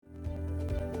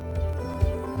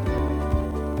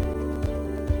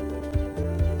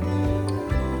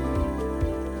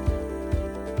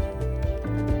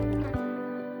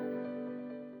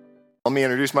Let me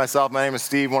introduce myself. My name is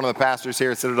Steve, one of the pastors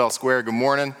here at Citadel Square. Good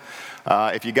morning.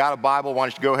 If you got a Bible, why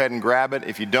don't you go ahead and grab it.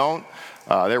 If you don't,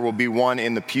 there will be one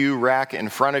in the pew rack in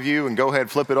front of you, and go ahead,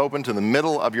 flip it open to the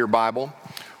middle of your Bible.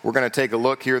 We're going to take a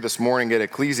look here this morning at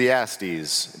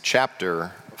Ecclesiastes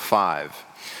chapter 5.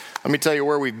 Let me tell you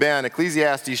where we've been.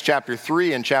 Ecclesiastes chapter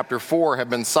 3 and chapter 4 have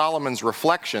been Solomon's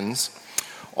reflections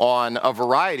on a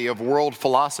variety of world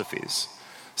philosophies.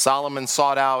 Solomon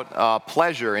sought out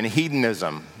pleasure and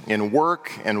hedonism in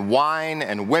work and wine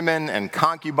and women and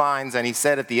concubines, and he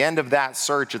said at the end of that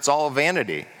search, it's all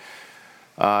vanity.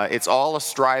 It's all a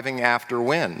striving after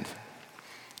wind.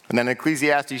 And then in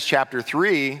Ecclesiastes chapter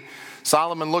 3,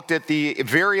 Solomon looked at the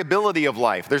variability of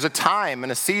life. There's a time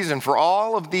and a season for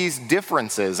all of these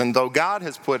differences, and though God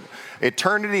has put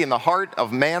eternity in the heart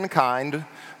of mankind,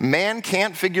 man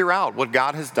can't figure out what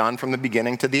God has done from the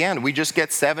beginning to the end. We just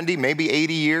get 70, maybe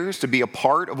 80 years to be a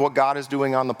part of what God is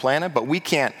doing on the planet, but we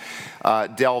can't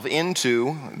delve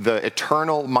into the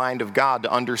eternal mind of God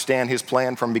to understand his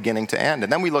plan from beginning to end.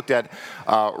 And then we looked at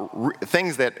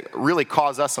things that really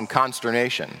cause us some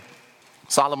consternation.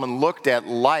 Solomon looked at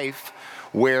life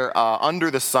where under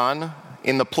the sun,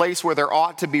 in the place where there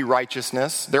ought to be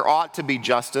righteousness, there ought to be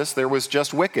justice, there was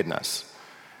just wickedness.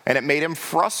 And it made him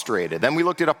frustrated. Then we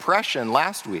looked at oppression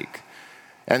last week.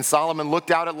 And Solomon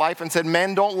looked out at life and said,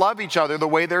 men don't love each other the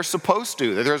way they're supposed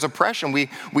to. That there's oppression. We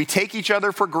take each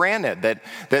other for granted.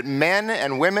 That men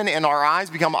and women in our eyes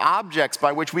become objects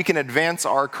by which we can advance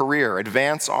our career,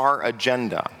 advance our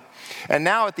agenda. And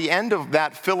now at the end of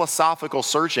that philosophical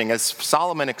searching, as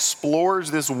Solomon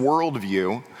explores this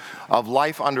worldview of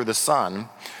life under the sun,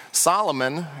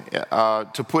 Solomon,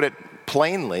 to put it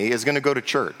plainly, is going to go to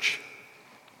church.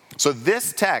 So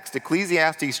this text,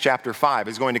 Ecclesiastes chapter 5,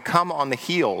 is going to come on the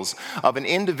heels of an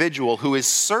individual who is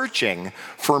searching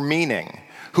for meaning,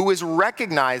 who is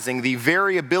recognizing the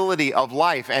variability of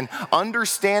life and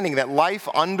understanding that life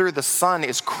under the sun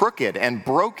is crooked and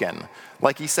broken.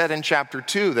 Like he said in chapter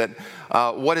 2, that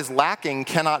what is lacking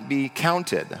cannot be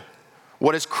counted.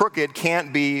 What is crooked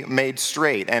can't be made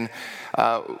straight. And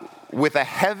with a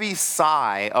heavy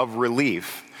sigh of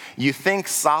relief, you think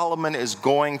Solomon is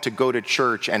going to go to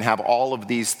church and have all of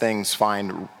these things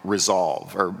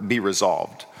be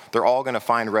resolved. They're all going to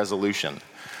find resolution.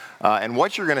 And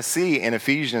what you're going to see in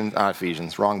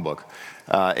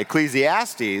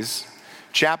Ecclesiastes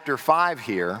chapter 5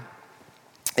 here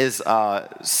is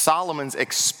Solomon's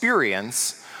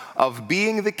experience of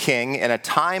being the king in a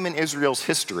time in Israel's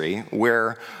history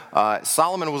where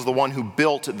Solomon was the one who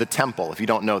built the temple, if you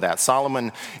don't know that.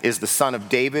 Solomon is the son of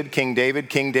David, King David.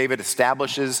 King David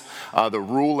establishes the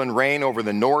rule and reign over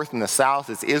the north and the south.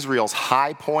 It's Israel's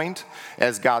high point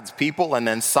as God's people. And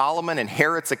then Solomon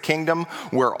inherits a kingdom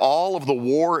where all of the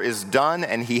war is done,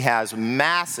 and he has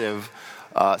massive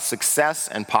success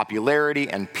and popularity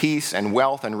and peace and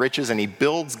wealth and riches, and he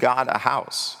builds God a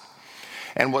house.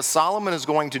 And what Solomon is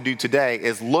going to do today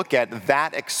is look at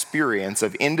that experience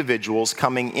of individuals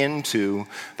coming into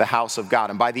the house of God.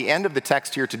 And by the end of the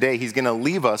text here today, he's going to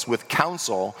leave us with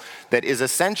counsel that is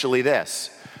essentially this: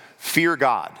 fear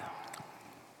God.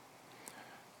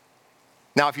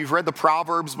 Now, if you've read the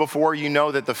Proverbs before, you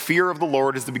know that the fear of the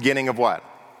Lord is the beginning of what?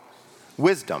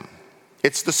 Wisdom.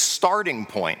 It's the starting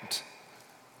point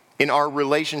in our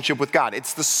relationship with God.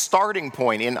 It's the starting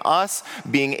point in us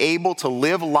being able to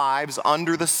live lives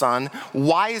under the sun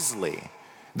wisely,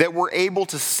 that we're able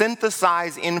to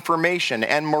synthesize information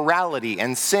and morality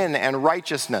and sin and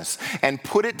righteousness and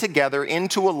put it together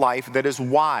into a life that is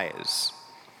wise.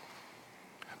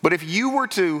 But if you were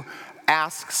to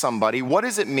ask somebody, what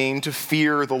does it mean to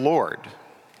fear the Lord?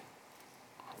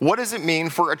 What does it mean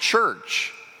for a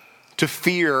church to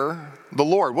fear the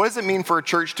Lord? What does it mean for a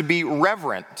church to be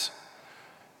reverent?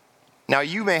 Now,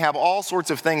 you may have all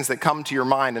sorts of things that come to your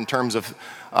mind in terms of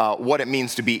what it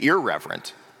means to be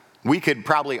irreverent. We could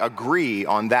probably agree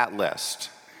on that list.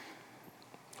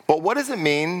 But what does it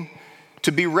mean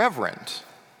to be reverent?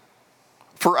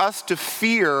 For us to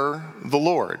fear the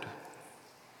Lord?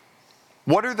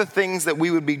 What are the things that we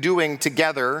would be doing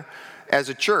together as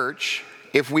a church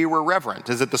if we were reverent?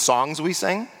 Is it the songs we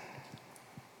sing?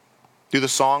 Do the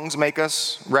songs make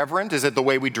us reverent? Is it the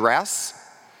way we dress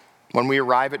when we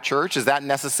arrive at church? Does that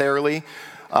necessarily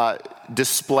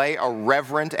display a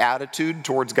reverent attitude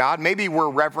towards God? Maybe we're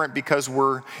reverent because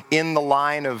we're in the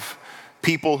line of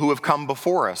people who have come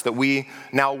before us, that we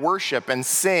now worship and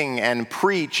sing and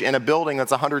preach in a building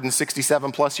that's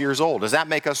 167 plus years old. Does that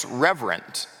make us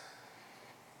reverent?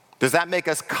 Does that make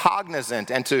us cognizant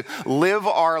and to live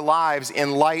our lives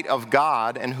in light of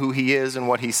God and who he is and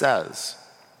what he says?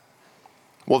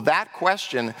 Well, that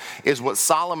question is what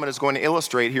Solomon is going to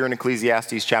illustrate here in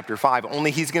Ecclesiastes chapter 5,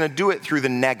 only he's going to do it through the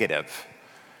negative.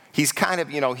 He's kind of,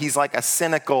 he's like a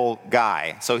cynical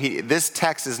guy. So this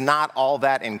text is not all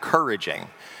that encouraging.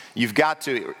 You've got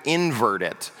to invert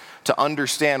it to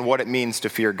understand what it means to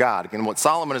fear God. And what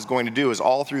Solomon is going to do is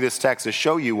all through this text is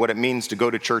show you what it means to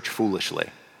go to church foolishly.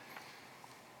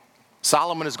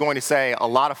 Solomon is going to say a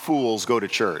lot of fools go to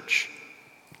church.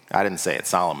 I didn't say it,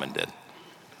 Solomon did.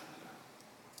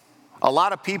 A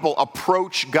lot of people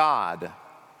approach God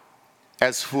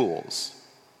as fools.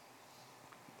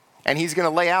 And he's going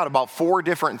to lay out about 4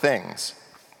 different things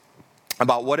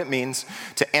about what it means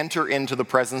to enter into the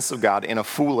presence of God in a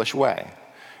foolish way.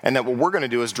 And that what we're going to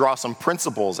do is draw some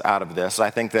principles out of this.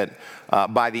 I think that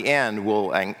by the end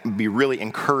will be really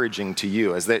encouraging to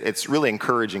you, as that it's really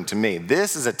encouraging to me.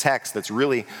 This is a text that's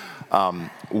really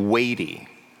weighty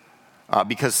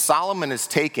because Solomon is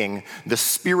taking the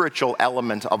spiritual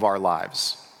element of our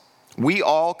lives. We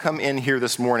all come in here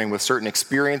this morning with certain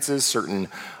experiences, certain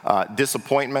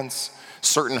disappointments,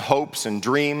 certain hopes and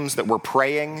dreams that we're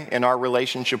praying in our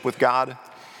relationship with God.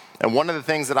 And one of the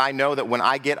things that I know that when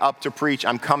I get up to preach,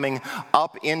 I'm coming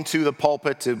up into the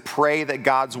pulpit to pray that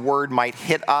God's word might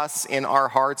hit us in our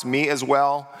hearts, me as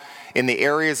well, in the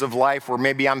areas of life where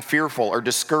maybe I'm fearful or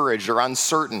discouraged or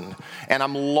uncertain. And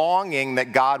I'm longing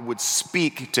that God would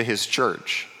speak to his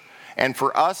church. And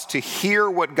for us to hear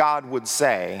what God would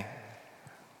say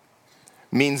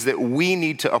means that we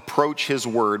need to approach his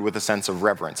word with a sense of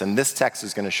reverence. And this text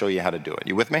is going to show you how to do it.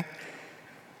 You with me?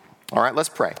 All right, let's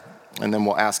pray. And then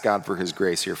we'll ask God for his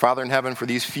grace here. Father in heaven, for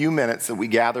these few minutes that we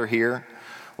gather here,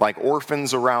 like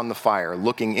orphans around the fire,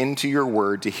 looking into your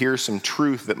word to hear some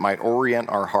truth that might orient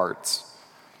our hearts,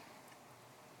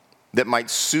 that might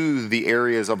soothe the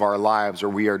areas of our lives where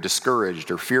we are discouraged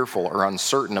or fearful or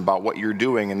uncertain about what you're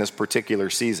doing in this particular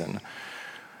season.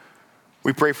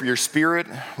 We pray for your spirit.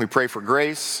 We pray for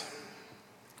grace.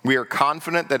 We are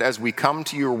confident that as we come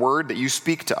to your word, that you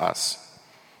speak to us,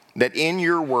 that in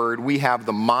your word we have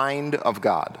the mind of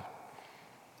God,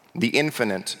 the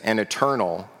infinite and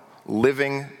eternal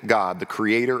living God, the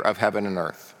creator of heaven and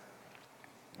earth.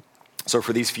 So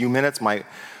for these few minutes, might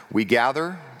we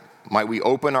gather, might we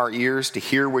open our ears to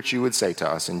hear what you would say to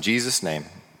us. In Jesus' name,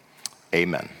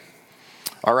 amen.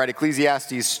 All right,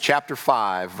 Ecclesiastes chapter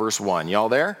 5, verse 1. Y'all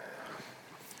there?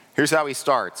 Here's how he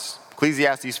starts.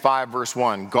 Ecclesiastes 5, verse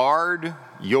 1. Guard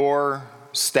your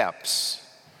steps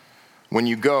when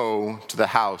you go to the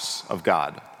house of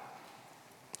God.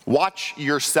 Watch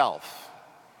yourself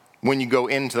when you go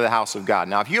into the house of God.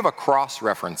 Now, if you have a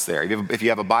cross-reference there, if you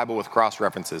have a Bible with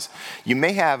cross-references, you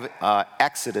may have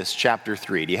Exodus chapter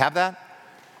 3. Do you have that?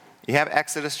 You have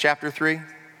Exodus chapter 3?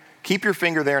 Keep your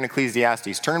finger there in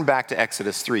Ecclesiastes. Turn back to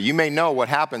Exodus 3. You may know what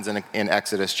happens in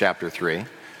Exodus chapter 3.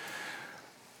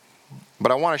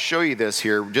 But I want to show you this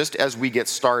here just as we get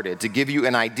started to give you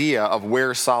an idea of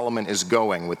where Solomon is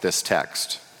going with this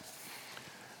text.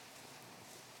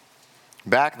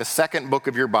 Back the second book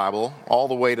of your Bible, all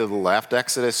the way to the left,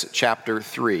 Exodus chapter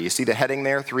 3. You see the heading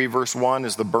there? 3 verse 1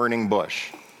 is the burning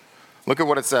bush. Look at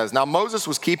what it says. Now Moses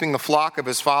was keeping the flock of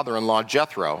his father-in-law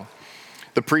Jethro,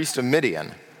 the priest of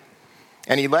Midian.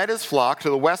 And he led his flock to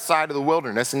the west side of the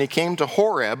wilderness, and he came to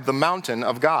Horeb, the mountain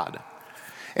of God.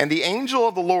 And the angel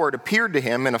of the Lord appeared to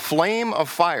him in a flame of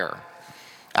fire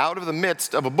out of the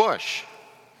midst of a bush.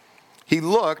 He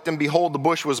looked, and behold, the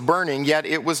bush was burning, yet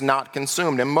it was not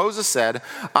consumed. And Moses said,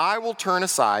 I will turn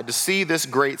aside to see this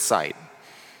great sight,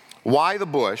 why the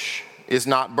bush is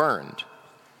not burned.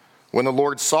 When the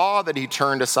Lord saw that he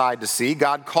turned aside to see,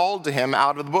 God called to him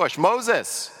out of the bush,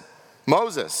 Moses,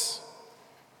 Moses.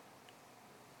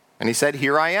 And he said,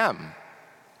 Here I am.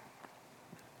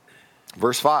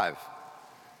 Verse 5.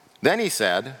 Then he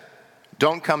said,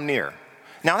 Don't come near.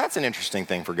 Now that's an interesting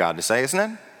thing for God to say, isn't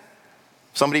it?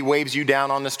 Somebody waves you down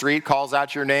on the street, calls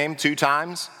out your name 2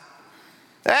 times.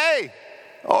 Hey,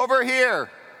 over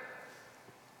here.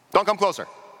 Don't come closer.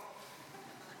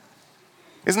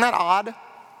 Isn't that odd?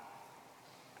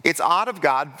 It's odd of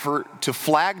God to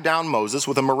flag down Moses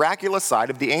with a miraculous sight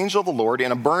of the angel of the Lord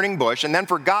in a burning bush, and then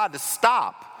for God to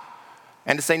stop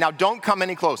and to say, now don't come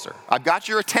any closer. I've got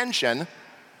your attention,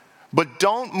 but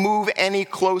don't move any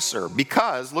closer,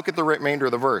 because, look at the remainder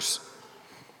of the verse.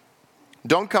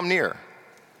 Don't come near.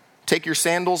 Take your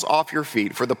sandals off your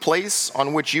feet, for the place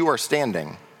on which you are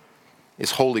standing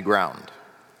is holy ground.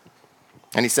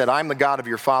 And he said, I am the God of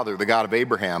your father, the God of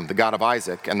Abraham, the God of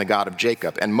Isaac, and the God of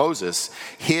Jacob. And Moses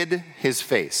hid his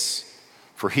face,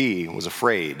 for he was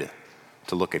afraid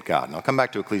to look at God. Now come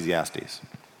back to Ecclesiastes.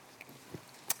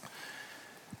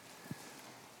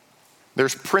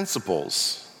 There's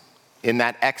principles in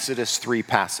that Exodus 3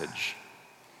 passage.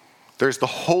 There's the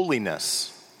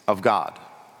holiness of God.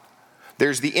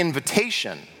 There's the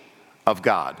invitation of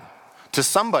God to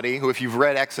somebody who, if you've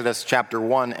read Exodus chapter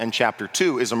 1 and chapter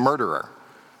 2, is a murderer.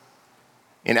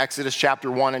 In Exodus chapter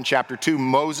 1 and chapter 2,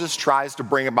 Moses tries to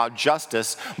bring about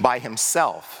justice by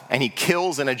himself. And he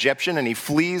kills an Egyptian and he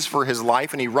flees for his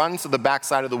life and he runs to the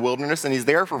backside of the wilderness and he's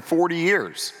there for 40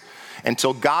 years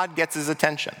until God gets his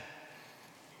attention.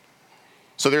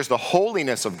 So there's the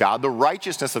holiness of God, the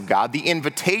righteousness of God, the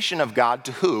invitation of God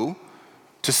to who?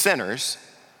 To sinners.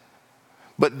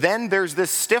 But then there's this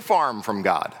stiff arm from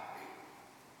God.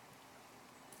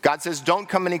 God says, don't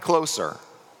come any closer.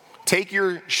 Take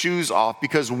your shoes off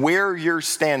because where you're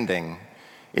standing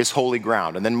is holy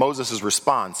ground. And then Moses'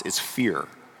 response is fear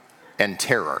and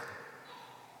terror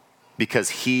because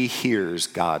he hears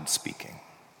God speaking.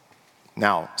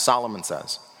 Now, Solomon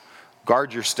says,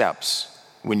 guard your steps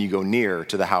when you go near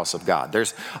to the house of God.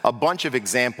 There's a bunch of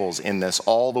examples in this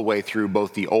all the way through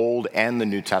both the Old and the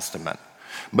New Testament.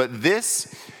 But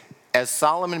this, as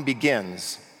Solomon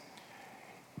begins,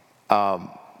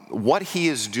 what he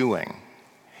is doing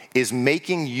is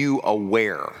making you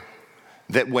aware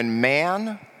that when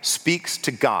man speaks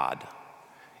to God,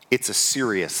 it's a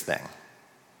serious thing.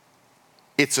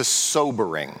 It's a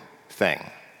sobering thing.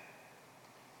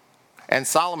 And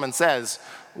Solomon says,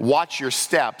 watch your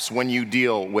steps when you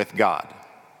deal with God.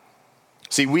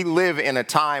 See, we live in a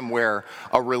time where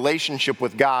a relationship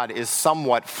with God is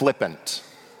somewhat flippant.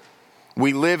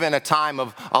 We live in a time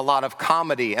of a lot of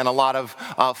comedy and a lot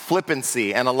of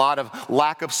flippancy and a lot of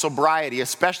lack of sobriety,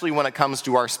 especially when it comes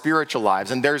to our spiritual lives.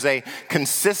 And there's a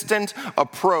consistent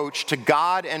approach to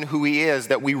God and who he is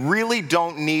that we really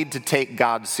don't need to take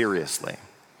God seriously.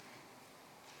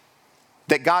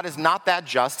 That God is not that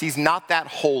just, he's not that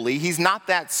holy, he's not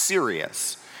that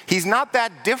serious. He's not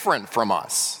that different from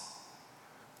us.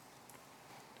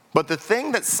 But the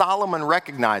thing that Solomon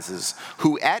recognizes,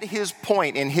 who at his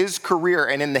point in his career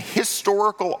and in the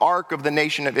historical arc of the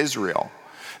nation of Israel,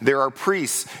 there are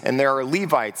priests and there are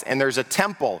Levites and there's a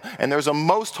temple and there's a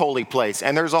most holy place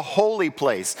and there's a holy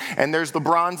place and there's the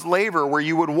bronze laver where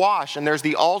you would wash and there's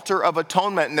the altar of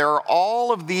atonement and there are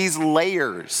all of these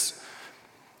layers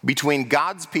between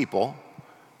God's people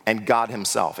and God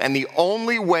himself. And the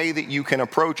only way that you can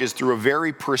approach is through a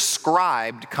very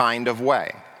prescribed kind of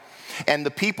way. And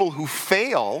the people who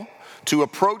fail to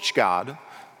approach God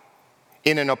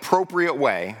in an appropriate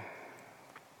way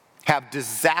have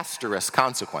disastrous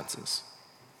consequences.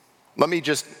 Let me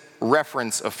just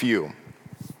reference a few.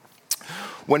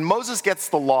 When Moses gets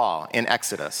the law in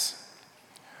Exodus,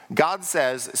 God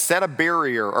says, set a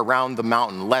barrier around the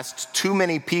mountain lest too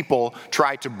many people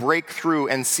try to break through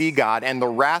and see God and the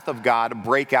wrath of God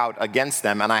break out against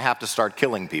them and I have to start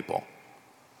killing people.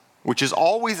 Which is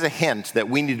always a hint that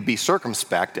we need to be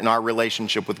circumspect in our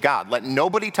relationship with God. Let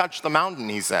nobody touch the mountain,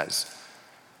 he says.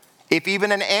 If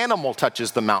even an animal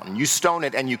touches the mountain, you stone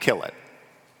it and you kill it.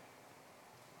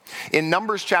 In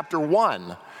Numbers chapter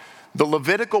 1, the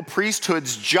Levitical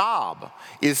priesthood's job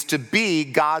is to be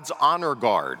God's honor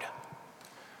guard.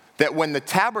 That when the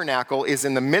tabernacle is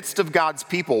in the midst of God's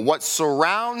people, what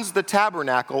surrounds the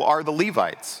tabernacle are the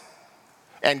Levites.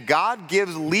 And God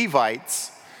gives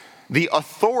Levites the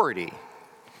authority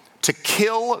to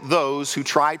kill those who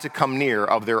try to come near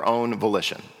of their own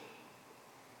volition.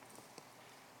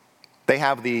 They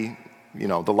have the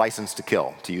license to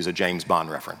kill, to use a James Bond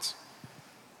reference.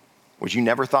 Which you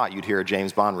never thought you'd hear a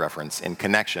James Bond reference in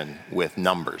connection with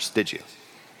numbers, did you?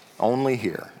 Only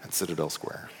here at Citadel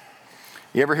Square.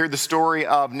 You ever hear the story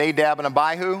of Nadab and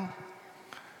Abihu?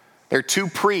 They're two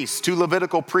priests, two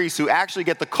Levitical priests who actually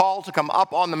get the call to come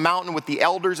up on the mountain with the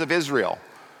elders of Israel.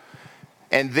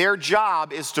 And their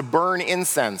job is to burn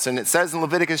incense. And it says in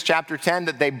Leviticus chapter 10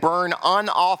 that they burn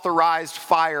unauthorized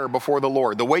fire before the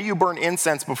Lord. The way you burn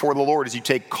incense before the Lord is you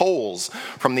take coals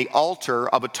from the altar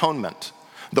of atonement,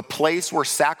 the place where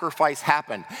sacrifice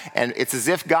happened. And it's as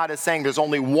if God is saying there's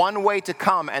only one way to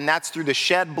come, and that's through the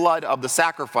shed blood of the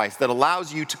sacrifice that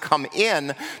allows you to come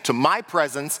in to my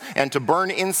presence and to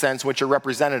burn incense, which are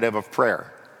representative of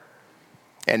prayer.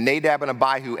 And Nadab and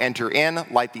Abihu enter in,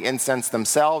 light the incense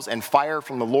themselves, and fire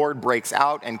from the Lord breaks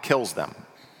out and kills them.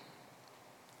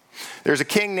 There's a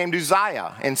king named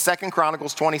Uzziah in 2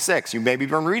 Chronicles 26. You maybe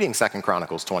been reading 2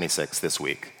 Chronicles 26 this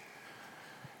week.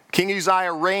 King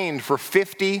Uzziah reigned for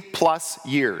 50 plus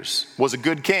years, was a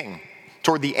good king.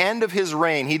 Toward the end of his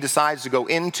reign, he decides to go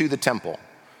into the temple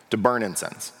to burn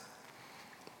incense.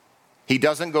 He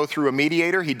doesn't go through a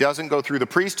mediator. He doesn't go through the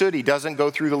priesthood. He doesn't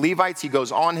go through the Levites. He goes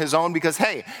on his own because,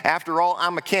 hey, after all,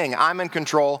 I'm a king. I'm in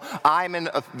control. I'm in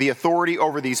the authority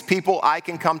over these people. I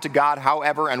can come to God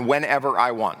however and whenever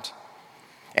I want.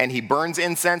 And he burns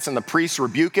incense, and the priests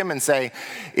rebuke him and say,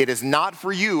 it is not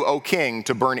for you, O king,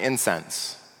 to burn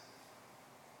incense.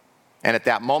 And at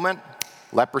that moment,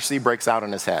 leprosy breaks out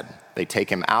on his head. They take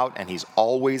him out, and he's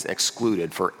always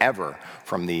excluded forever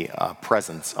from the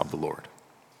presence of the Lord.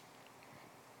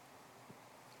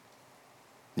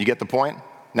 You get the point?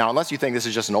 Now, unless you think this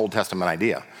is just an Old Testament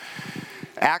idea.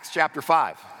 Acts chapter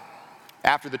 5.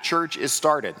 After the church is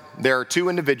started, there are two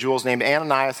individuals named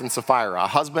Ananias and Sapphira, a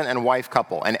husband and wife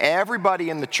couple. And everybody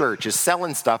in the church is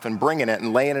selling stuff and bringing it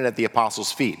and laying it at the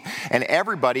apostles' feet. And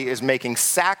everybody is making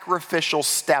sacrificial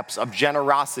steps of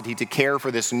generosity to care for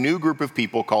this new group of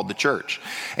people called the church.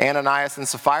 Ananias and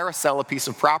Sapphira sell a piece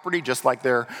of property just like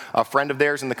a friend of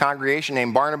theirs in the congregation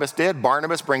named Barnabas did.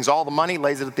 Barnabas brings all the money,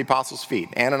 lays it at the apostles' feet.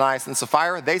 Ananias and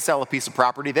Sapphira, they sell a piece of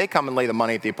property. They come and lay the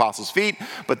money at the apostles' feet,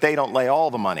 but they don't lay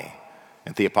all the money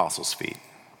at the apostles' feet.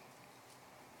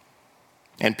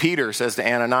 And Peter says to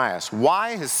Ananias,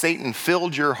 why has Satan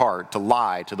filled your heart to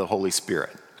lie to the Holy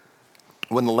Spirit?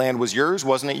 When the land was yours,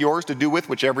 wasn't it yours to do with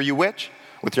whichever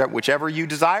you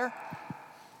desire?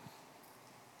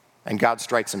 And God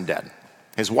strikes him dead.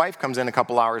 His wife comes in a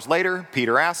couple hours later.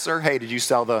 Peter asks her, hey, did you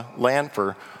sell the land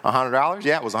for $100?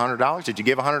 Yeah, it was $100. Did you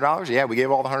give $100? Yeah, we gave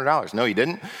all the $100. No, you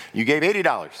didn't. You gave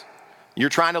 $80. You're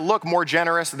trying to look more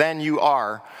generous than you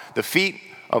are. The feet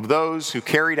of those who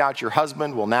carried out your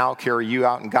husband will now carry you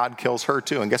out, and God kills her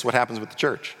too. And guess what happens with the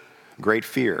church? Great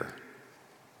fear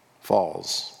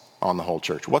falls on the whole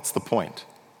church. What's the point?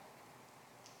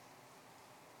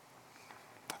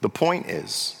 The point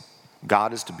is,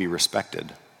 God is to be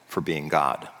respected for being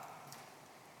God.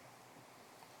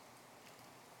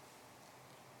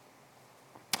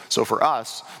 So for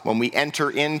us, when we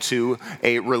enter into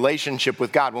a relationship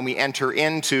with God, when we enter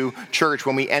into church,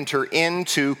 when we enter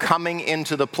into coming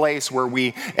into the place where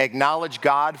we acknowledge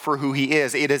God for who he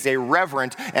is, it is a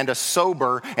reverent and a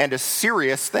sober and a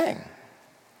serious thing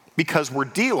because we're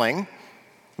dealing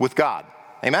with God.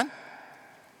 Amen?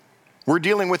 We're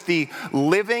dealing with the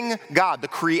living God, the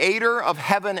creator of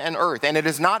heaven and earth, and it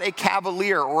is not a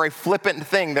cavalier or a flippant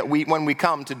thing that when we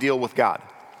come to deal with God.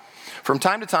 From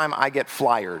time to time, I get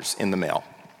flyers in the mail.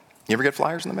 You ever get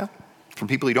flyers in the mail? From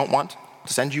people you don't want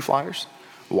to send you flyers?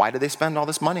 Why do they spend all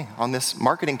this money on this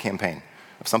marketing campaign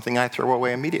of something I throw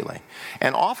away immediately?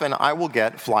 And often I will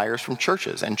get flyers from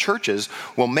churches, and churches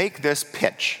will make this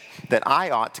pitch that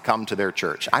I ought to come to their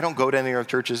church. I don't go to any other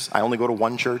churches. I only go to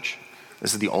one church.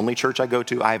 This is the only church I go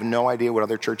to. I have no idea what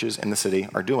other churches in the city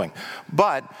are doing.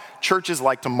 But churches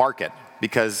like to market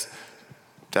because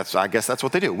I guess that's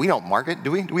what they do. We don't market,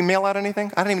 do we? Do we mail out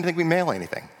anything? I don't even think we mail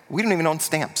anything. We don't even own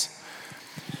stamps.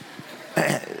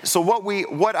 So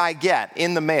what I get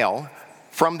in the mail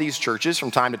from these churches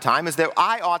from time to time is that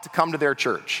I ought to come to their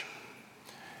church.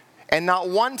 And not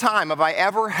one time have I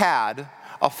ever had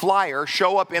a flyer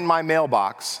show up in my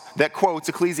mailbox that quotes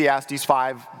Ecclesiastes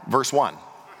 5, verse 1,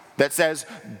 that says,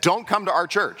 don't come to our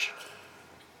church.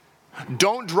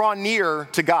 Don't draw near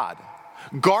to God.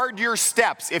 Guard your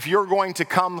steps if you're going to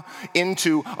come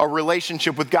into a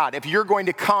relationship with God. If you're going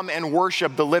to come and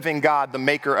worship the living God, the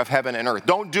maker of heaven and earth.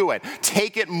 Don't do it.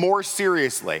 Take it more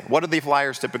seriously. What do the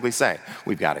flyers typically say?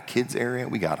 We've got a kids area.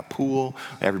 We got a pool.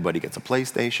 Everybody gets a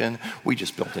PlayStation. We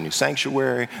just built a new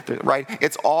sanctuary. Right?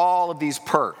 It's all of these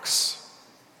perks.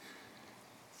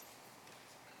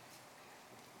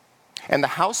 And the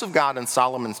house of God in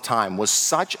Solomon's time was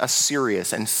such a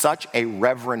serious and such a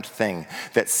reverent thing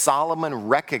that Solomon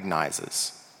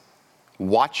recognizes,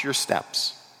 watch your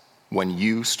steps when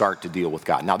you start to deal with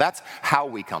God. Now that's how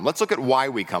we come. Let's look at why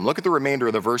we come. Look at the remainder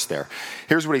of the verse there.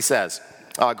 Here's what he says.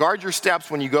 Guard your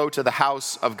steps when you go to the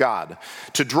house of God.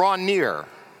 To draw near,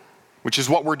 which is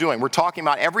what we're doing. We're talking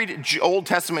about every Old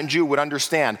Testament Jew would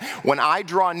understand. When I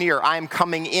draw near, I am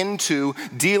coming into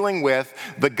dealing with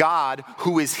the God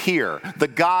who is here, the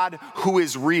God who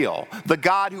is real, the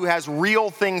God who has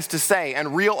real things to say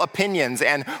and real opinions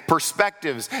and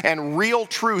perspectives and real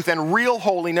truth and real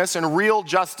holiness and real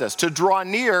justice. To draw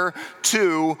near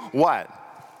to what?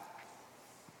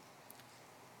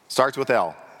 Starts with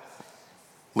L.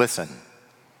 Listen.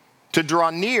 To draw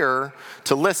near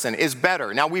to listen is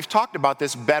better. Now, we've talked about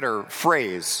this better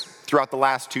phrase throughout the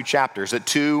last two chapters, that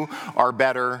two are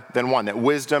better than one, that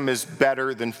wisdom is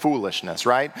better than foolishness,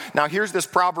 right? Now, here's this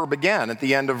proverb again at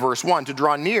the end of verse 1. To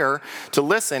draw near to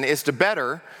listen is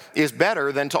better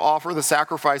than to offer the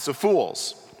sacrifice of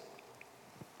fools.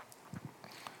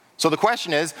 So the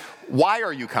question is, why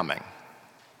are you coming?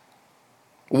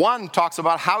 One talks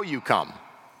about how you come,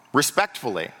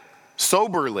 respectfully,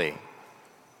 soberly,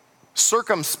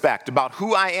 circumspect about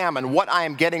who I am and what I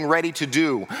am getting ready to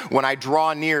do when I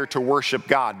draw near to worship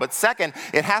God. But second,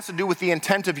 it has to do with the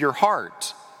intent of your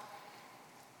heart.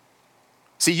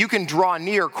 See, you can draw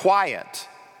near quiet.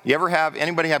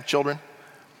 Anybody have children?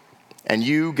 And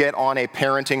you get on a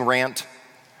parenting rant,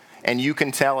 and you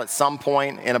can tell at some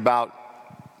point in about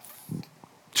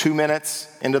 2 minutes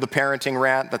into the parenting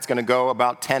rant, that's going to go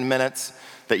about 10 minutes,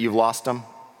 that you've lost them.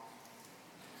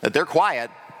 That they're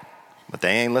quiet, but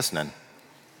they ain't listening,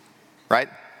 right?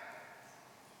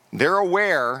 They're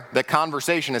aware that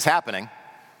conversation is happening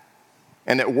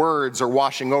and that words are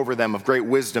washing over them of great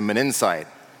wisdom and insight.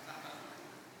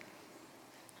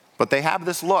 But they have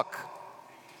this look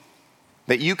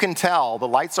that you can tell the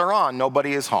lights are on,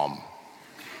 nobody is home.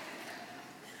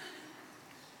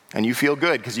 And you feel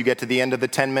good because you get to the end of the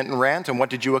 10-minute rant, and what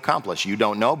did you accomplish? You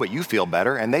don't know, but you feel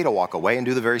better, and they don't walk away and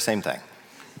do the very same thing.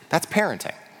 That's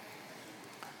parenting.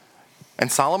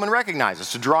 And Solomon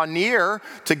recognizes to draw near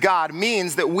to God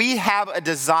means that we have a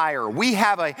desire, we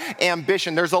have an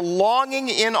ambition. There's a longing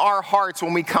in our hearts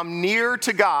when we come near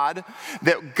to God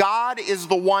that God is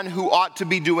the one who ought to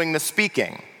be doing the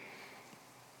speaking.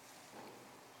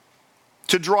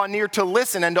 To draw near to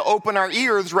listen and to open our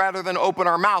ears rather than open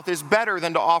our mouth is better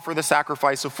than to offer the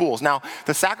sacrifice of fools. Now,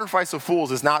 the sacrifice of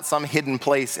fools is not some hidden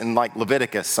place in like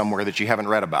Leviticus somewhere that you haven't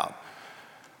read about.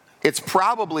 It's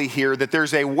probably here that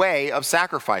there's a way of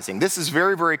sacrificing. This is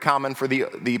very, very common for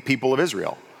the people of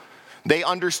Israel. They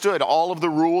understood all of the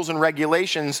rules and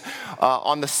regulations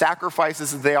on the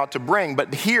sacrifices that they ought to bring.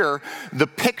 But here, the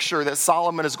picture that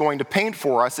Solomon is going to paint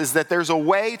for us is that there's a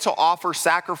way to offer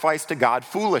sacrifice to God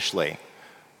foolishly.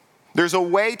 There's a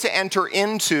way to enter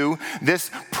into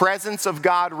this presence of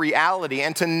God reality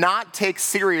and to not take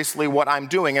seriously what I'm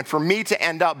doing, and for me to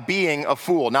end up being a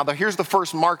fool. Now, here's the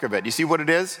first mark of it. You see what it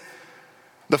is?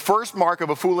 The first mark of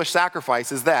a foolish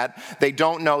sacrifice is that they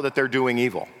don't know that they're doing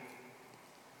evil.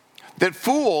 That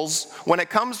fools, when it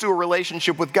comes to a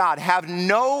relationship with God, have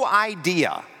no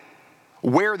idea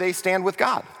where they stand with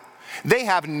God. They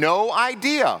have no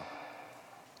idea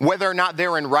whether or not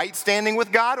they're in right standing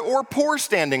with God or poor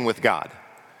standing with God.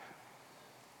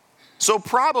 So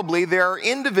probably there are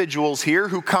individuals here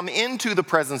who come into the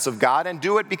presence of God and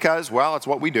do it because, well, it's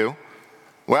what we do.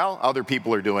 Well, other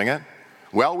people are doing it.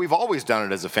 Well, we've always done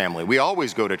it as a family. We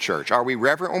always go to church. Are we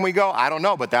reverent when we go? I don't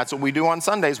know, but that's what we do on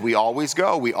Sundays. We always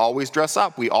go. We always dress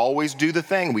up. We always do the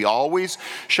thing. We always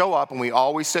show up, and we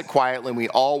always sit quietly, and we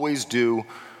always do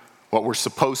what we're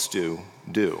supposed to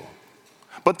do.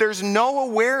 But there's no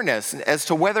awareness as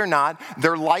to whether or not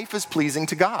their life is pleasing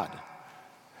to God.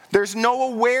 There's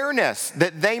no awareness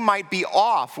that they might be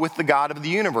off with the God of the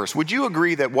universe. Would you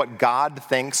agree that what God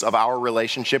thinks of our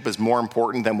relationship is more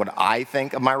important than what I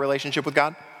think of my relationship with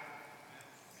God?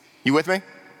 You with me?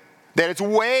 That it's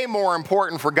way more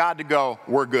important for God to go,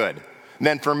 we're good,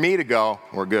 than for me to go,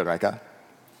 we're good, right, God?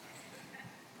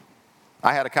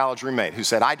 I had a college roommate who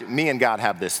said, me and God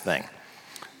have this thing,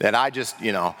 that I just, he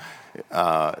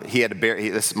had to bury,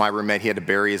 this is my roommate, he had to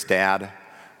bury his dad.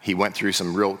 He went through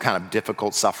some real kind of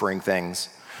difficult suffering things.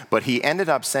 But he ended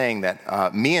up saying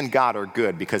that me and God are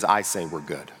good because I say we're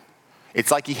good. It's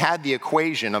like he had the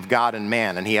equation of God and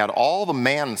man, and he had all the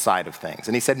man side of things.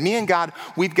 And he said, me and God,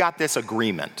 we've got this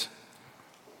agreement.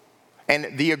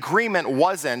 And the agreement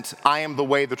wasn't, I am the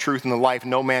way, the truth, and the life.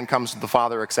 No man comes to the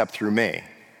Father except through me.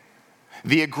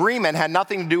 The agreement had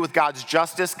nothing to do with God's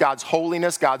justice, God's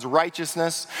holiness, God's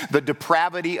righteousness, the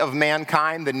depravity of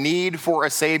mankind, the need for a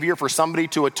Savior, for somebody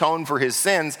to atone for his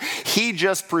sins. He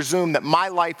just presumed that my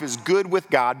life is good with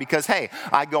God because, hey,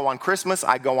 I go on Christmas,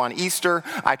 I go on Easter,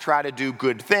 I try to do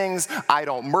good things, I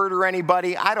don't murder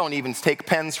anybody, I don't even take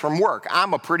pens from work.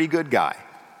 I'm a pretty good guy.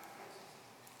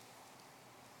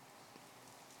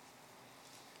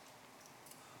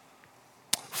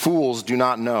 Fools do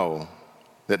not know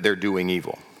that they're doing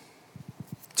evil.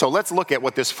 So let's look at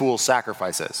what this fool's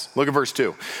sacrifice is. Look at verse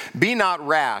 2. Be not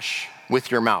rash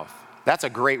with your mouth. That's a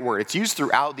great word. It's used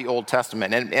throughout the Old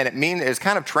Testament, and it's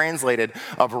kind of translated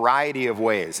a variety of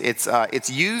ways. It's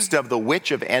used of the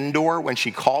witch of Endor when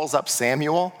she calls up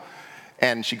Samuel,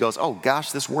 and she goes, oh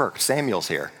gosh, this worked. Samuel's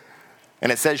here.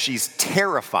 And it says she's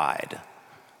terrified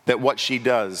that what she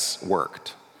does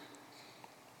worked.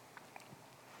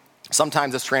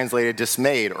 Sometimes it's translated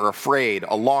dismayed or afraid,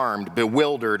 alarmed,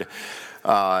 bewildered.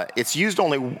 It's used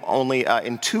only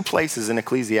in two places in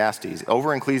Ecclesiastes.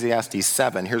 Over in Ecclesiastes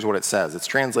 7, here's what it says. It's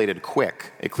translated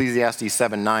quick. Ecclesiastes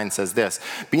 7:9 says this,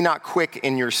 be not quick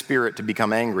in your spirit to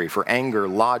become angry, for anger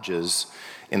lodges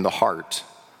in the heart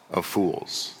of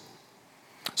fools.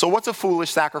 So what's a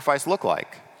foolish sacrifice look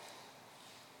like?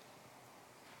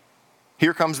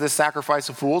 Here comes this sacrifice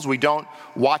of fools. We don't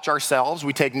watch ourselves.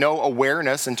 We take no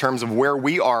awareness in terms of where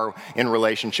we are in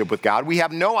relationship with God. We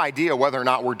have no idea whether or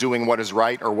not we're doing what is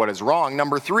right or what is wrong.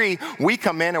 Number 3, we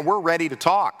come in and we're ready to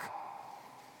talk.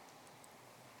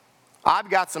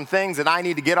 I've got some things that I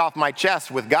need to get off my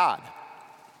chest with God.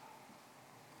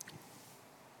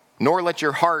 Nor let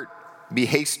your heart be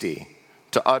hasty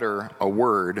to utter a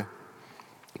word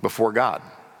before God.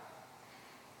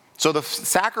 So the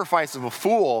sacrifice of a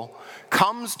fool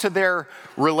comes to their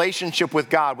relationship with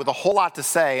God with a whole lot to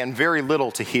say and very little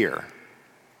to hear.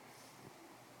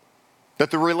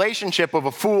 That the relationship of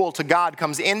a fool to God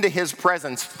comes into his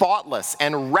presence thoughtless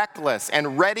and reckless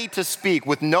and ready to speak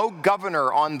with no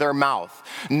governor on their mouth,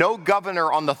 no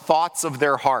governor on the thoughts of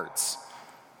their hearts.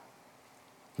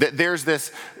 That there's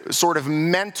this sort of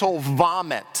mental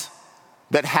vomit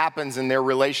that happens in their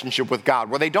relationship with God,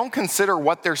 where they don't consider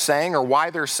what they're saying or why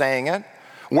they're saying it,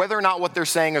 whether or not what they're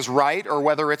saying is right or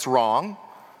whether it's wrong.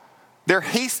 They're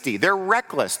hasty, they're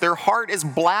reckless, their heart is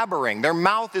blabbering, their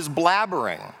mouth is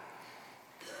blabbering.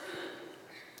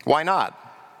 Why not?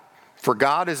 For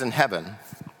God is in heaven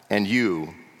and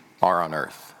you are on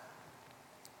earth.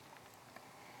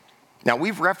 Now,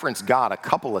 we've referenced God a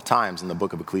couple of times in the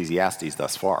book of Ecclesiastes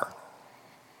thus far,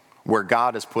 where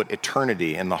God has put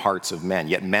eternity in the hearts of men,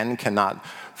 yet men cannot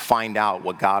find out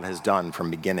what God has done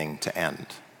from beginning to end.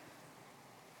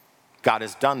 God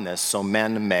has done this so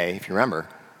men may, if you remember,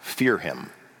 fear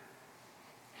him.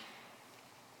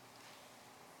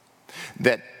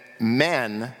 That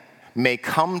men may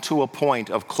come to a point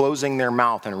of closing their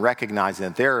mouth and recognizing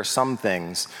that there are some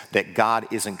things that God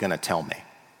isn't going to tell me.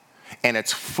 And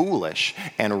it's foolish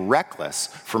and reckless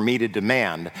for me to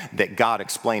demand that God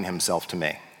explain himself to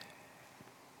me.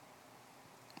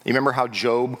 You remember how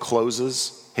Job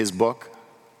closes his book?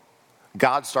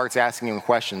 God starts asking him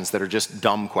questions that are just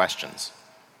dumb questions.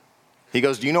 He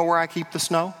goes, do you know where I keep the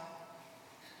snow?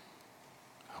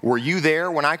 Were you there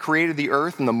when I created the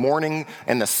earth in the morning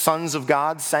and the sons of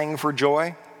God sang for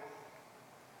joy?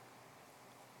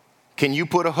 Can you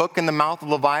put a hook in the mouth of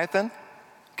Leviathan?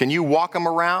 Can you walk him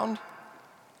around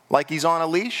like he's on a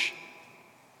leash?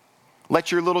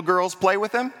 Let your little girls play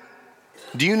with him?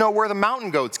 Do you know where the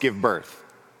mountain goats give birth?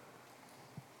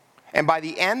 And by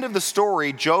the end of the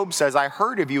story, Job says, I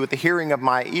heard of you with the hearing of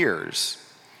my ears,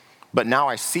 but now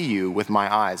I see you with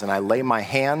my eyes, and I lay my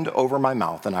hand over my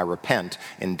mouth, and I repent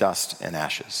in dust and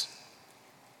ashes.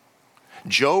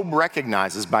 Job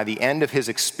recognizes by the end of his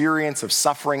experience of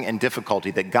suffering and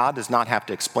difficulty that God does not have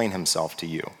to explain himself to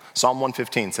you. Psalm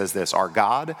 115 says this, our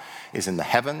God is in the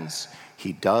heavens,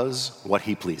 he does what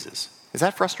he pleases. Is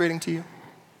that frustrating to you?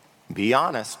 Be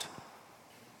honest.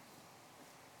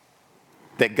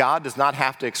 That God does not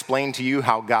have to explain to you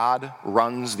how God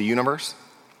runs the universe?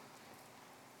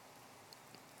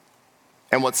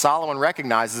 And what Solomon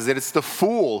recognizes is that it's the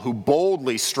fool who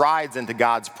boldly strides into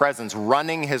God's presence,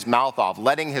 running his mouth off,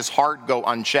 letting his heart go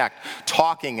unchecked,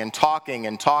 talking and talking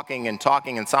and talking and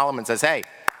talking. And Solomon says, hey,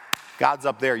 God's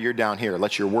up there, you're down here.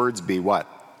 Let your words be what?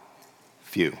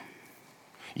 Few.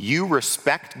 You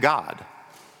respect God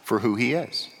for who he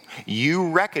is. You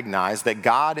recognize that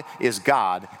God is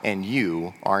God and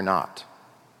you are not.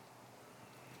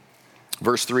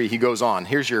 Verse 3, he goes on.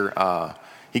 Here's your,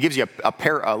 he gives you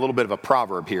a little bit of a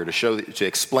proverb here to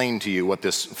explain to you what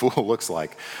this fool looks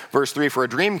like. Verse 3, for a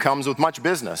dream comes with much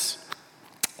business.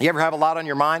 You ever have a lot on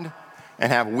your mind and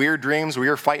have weird dreams where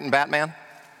you're fighting Batman?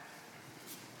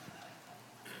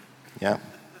 Yeah.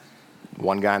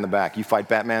 One guy in the back. You fight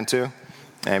Batman too?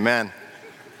 Amen.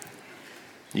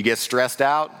 You get stressed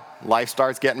out, life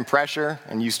starts getting pressure,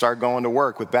 and you start going to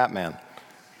work with Batman.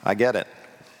 I get it.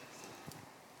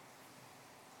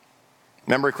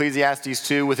 Remember Ecclesiastes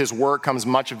 2, with his work comes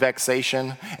much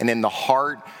vexation, and in the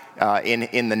heart,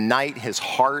 in the night, his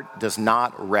heart does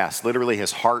not rest. Literally,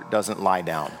 his heart doesn't lie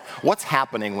down. What's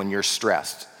happening when you're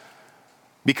stressed?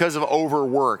 Because of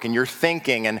overwork, and you're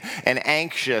thinking and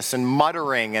anxious and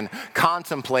muttering and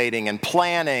contemplating and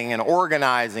planning and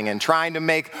organizing and trying to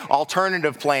make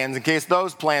alternative plans in case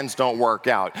those plans don't work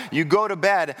out. You go to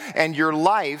bed and your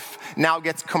life now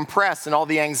gets compressed, and all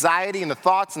the anxiety and the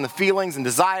thoughts and the feelings and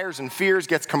desires and fears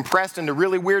gets compressed into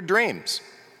really weird dreams.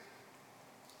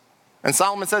 And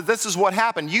Solomon says this is what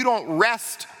happened. You don't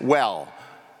rest well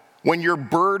when you're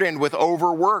burdened with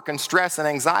overwork and stress and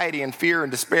anxiety and fear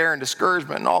and despair and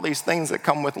discouragement and all these things that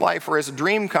come with life. Whereas a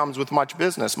dream comes with much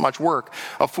business, much work,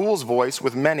 a fool's voice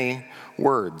with many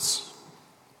words.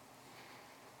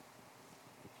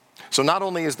 So not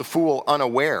only is the fool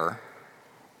unaware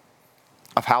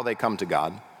of how they come to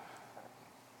God,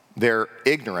 They're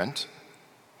ignorant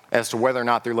as to whether or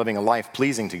not they're living a life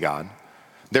pleasing to God.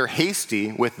 They're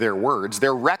hasty with their words.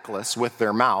 They're reckless with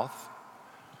their mouth.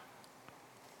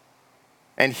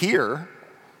 And here,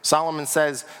 Solomon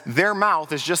says, their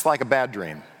mouth is just like a bad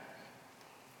dream.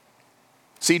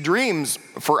 See, dreams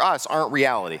for us aren't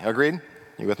reality. Agreed?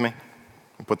 You with me?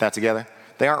 Put that together?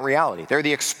 They aren't reality. They're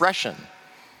the expression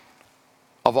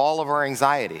of all of our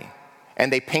anxiety.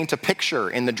 And they paint a picture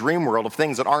in the dream world of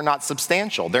things that are not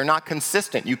substantial. They're not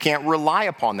consistent. You can't rely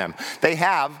upon them. They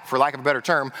have, for lack of a better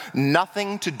term,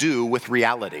 nothing to do with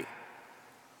reality.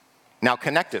 Now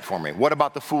connect it for me. What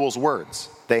about the fool's words?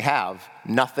 They have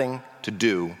nothing to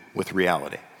do with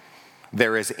reality.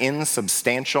 They're as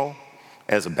insubstantial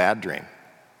as a bad dream.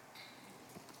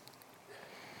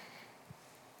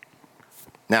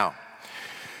 Now,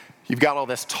 you've got all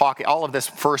this talk, all of this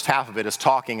first half of it is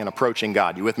talking and approaching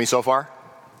God. You with me so far?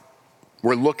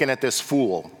 We're looking at this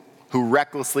fool who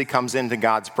recklessly comes into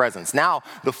God's presence. Now,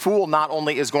 the fool not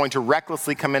only is going to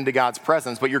recklessly come into God's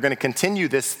presence, but you're going to continue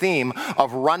this theme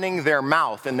of running their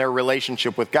mouth in their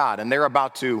relationship with God. And they're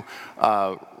about to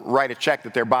write a check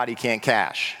that their body can't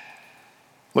cash.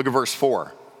 Look at verse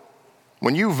 4.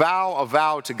 When you vow a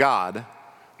vow to God,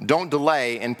 don't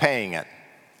delay in paying it.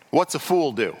 What's a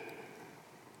fool do?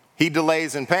 He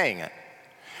delays in paying it.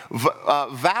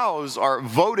 Vows are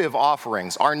votive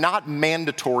offerings, are not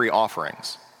mandatory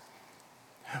offerings.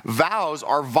 Vows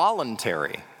are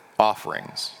voluntary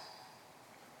offerings.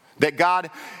 That God,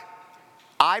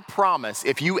 I promise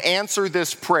if you answer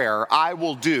this prayer, I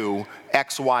will do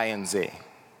X, Y, and Z.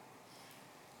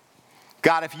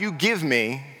 God, if you give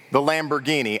me the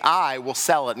Lamborghini, I will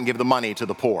sell it and give the money to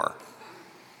the poor.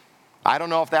 I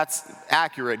don't know if that's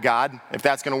accurate, God, if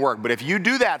that's going to work. But if you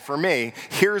do that for me,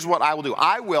 here's what I will do.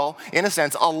 I will, in a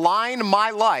sense, align my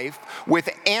life with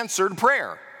answered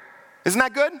prayer. Isn't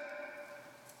that good?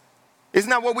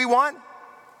 Isn't that what we want?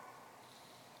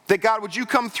 That God, would you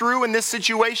come through in this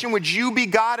situation? Would you be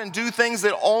God and do things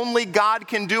that only God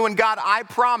can do? And God, I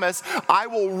promise I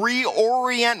will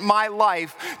reorient my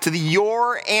life to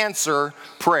your answer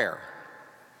prayer.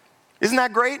 Isn't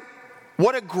that great?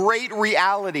 What a great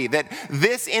reality that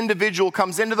this individual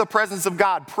comes into the presence of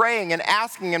God praying and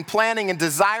asking and planning and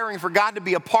desiring for God to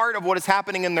be a part of what is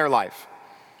happening in their life.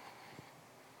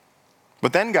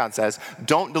 But then God says,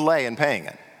 don't delay in paying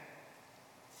it.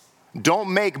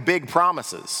 Don't make big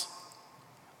promises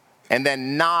and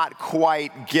then not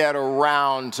quite get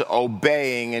around to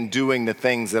obeying and doing the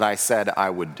things that I said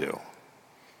I would do.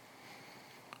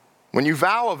 When you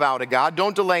vow a vow to God,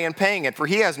 don't delay in paying it, for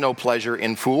he has no pleasure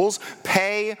in fools.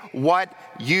 Pay what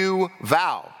you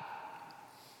vow.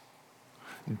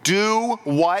 Do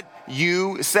what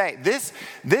you say.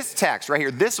 This text right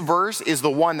here, this verse is the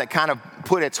one that kind of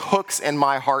put its hooks in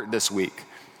my heart this week.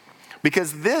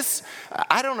 Because this,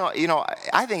 I don't know,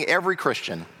 I think every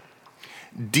Christian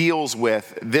deals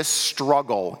with this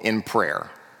struggle in prayer.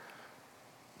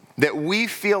 That we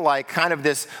feel like kind of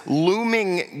this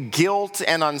looming guilt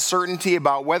and uncertainty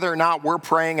about whether or not we're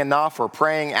praying enough or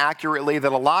praying accurately,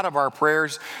 that a lot of our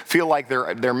prayers feel like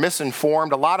they're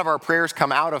misinformed. A lot of our prayers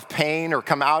come out of pain or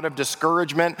come out of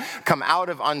discouragement, come out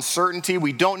of uncertainty.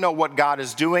 We don't know what God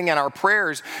is doing, and our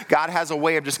prayers, God has a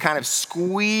way of just kind of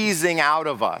squeezing out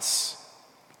of us.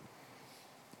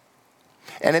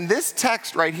 And in this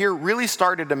text right here really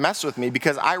started to mess with me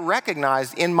because I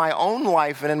recognized in my own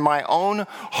life and in my own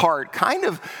heart kind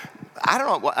of, I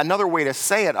don't know another way to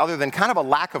say it other than kind of a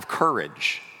lack of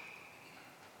courage.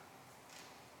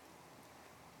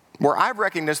 Where I've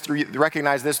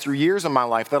recognized this through years of my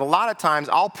life, that a lot of times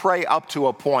I'll pray up to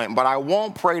a point, but I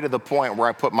won't pray to the point where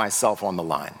I put myself on the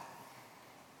line.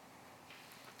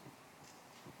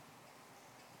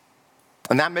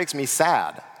 And that makes me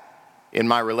sad in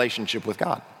my relationship with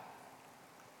God.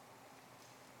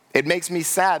 It makes me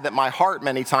sad that my heart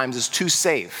many times is too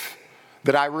safe,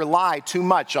 that I rely too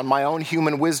much on my own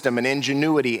human wisdom and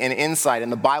ingenuity and insight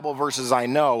and the Bible verses I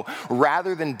know,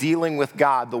 rather than dealing with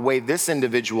God the way this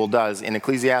individual does in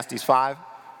Ecclesiastes 5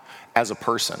 as a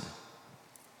person.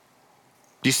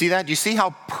 Do you see that? Do you see how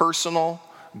personal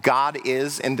God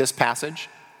is in this passage?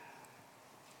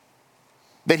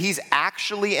 That he's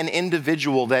actually an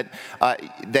individual that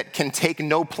can take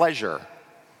no pleasure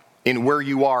in where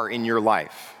you are in your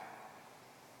life.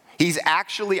 He's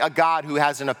actually a God who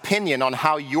has an opinion on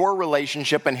how your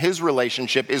relationship and his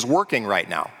relationship is working right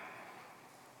now.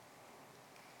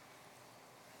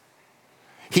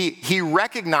 He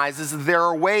recognizes that there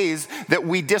are ways that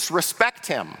we disrespect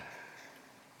him.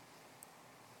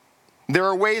 There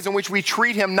are ways in which we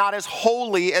treat him not as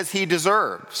holy as he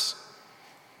deserves.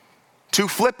 Too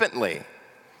flippantly,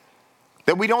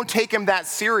 that we don't take him that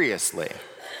seriously.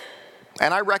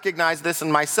 And I recognize this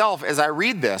in myself as I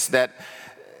read this, that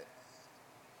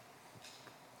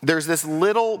there's this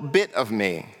little bit of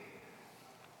me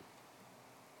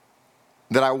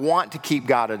that I want to keep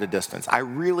God at a distance. I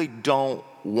really don't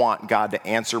want God to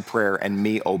answer prayer and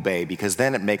me obey, because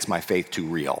then it makes my faith too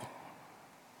real.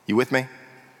 You with me?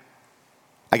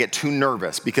 I get too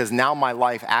nervous because now my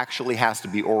life actually has to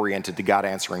be oriented to God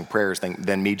answering prayers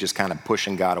than me just kind of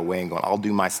pushing God away and going, I'll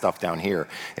do my stuff down here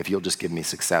if you'll just give me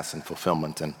success and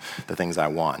fulfillment and the things I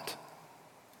want.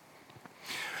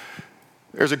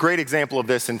 There's a great example of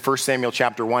this in 1 Samuel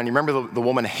chapter 1. You remember the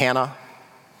woman Hannah?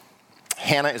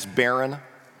 Hannah is barren.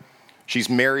 She's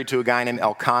married to a guy named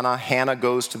Elkanah. Hannah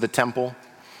goes to the temple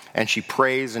and she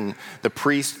prays, and the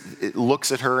priest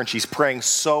looks at her and she's praying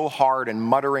so hard and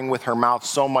muttering with her mouth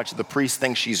so much that the priest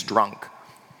thinks she's drunk.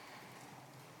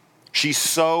 She's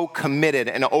so committed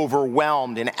and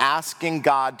overwhelmed in asking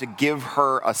God to give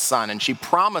her a son. And she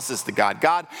promises to God,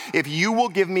 God, if you will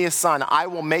give me a son, I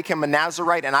will make him a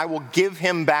Nazirite and I will give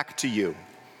him back to you.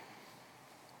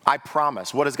 I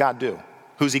promise. What does God do?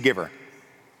 Who's he give her?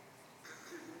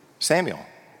 Samuel.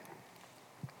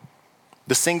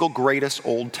 The single greatest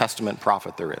Old Testament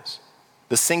prophet there is.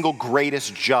 The single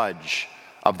greatest judge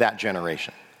of that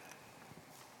generation.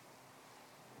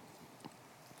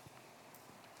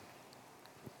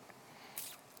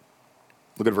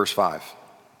 Look at verse 5.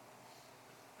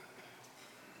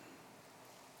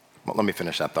 Well, let me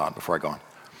finish that thought before I go on.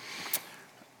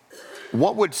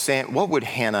 What would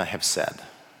Hannah have said?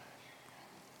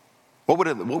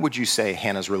 What would you say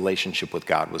Hannah's relationship with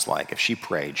God was like? If she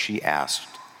prayed, she asked,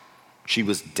 she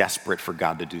was desperate for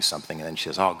God to do something, and then she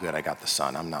says, oh good, I got the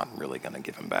son, I'm not really going to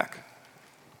give him back.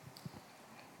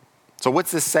 So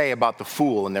what's this say about the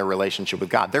fool in their relationship with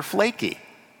God? They're flaky.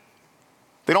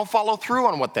 They don't follow through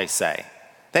on what they say.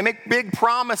 They make big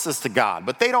promises to God,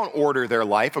 but they don't order their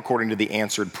life according to the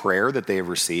answered prayer that they have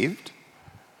received.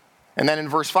 And then in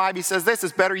verse 5, he says this,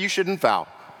 it's better you shouldn't vow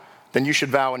than you should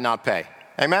vow and not pay.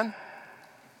 Amen?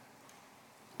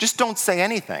 Just don't say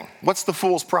anything. What's the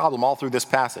fool's problem all through this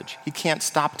passage? He can't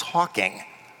stop talking.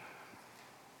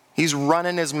 He's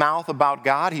running his mouth about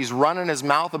God. He's running his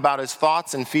mouth about his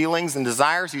thoughts and feelings and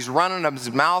desires. He's running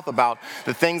his mouth about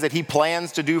the things that he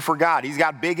plans to do for God. He's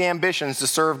got big ambitions to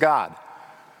serve God.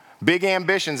 Big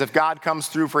ambitions if God comes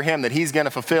through for him that he's going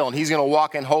to fulfill, and he's going to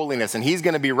walk in holiness, and he's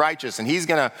going to be righteous, and he's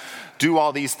going to do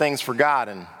all these things for God.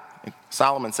 And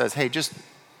Solomon says, hey, just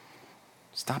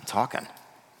stop talking.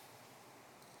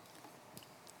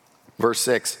 Verse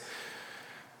 6,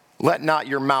 let not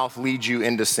your mouth lead you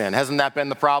into sin. Hasn't that been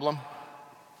the problem?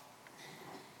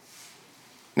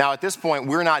 Now at this point,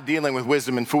 we're not dealing with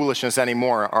wisdom and foolishness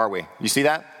anymore, are we? You see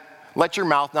that? Let your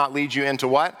mouth not lead you into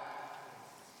what?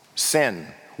 Sin.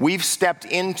 We've stepped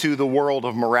into the world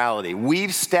of morality.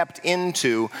 We've stepped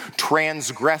into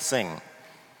transgressing.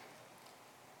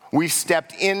 We've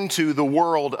stepped into the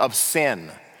world of sin.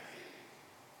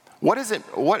 What is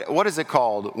it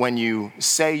called when you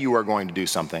say you are going to do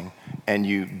something and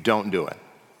you don't do it?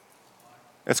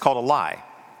 It's called a lie.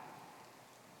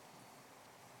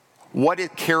 What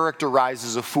it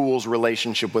characterizes a fool's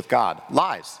relationship with God?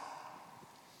 Lies.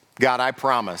 God, I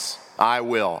promise, I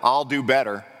will. I'll do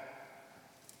better.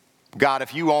 God,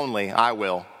 if you only, I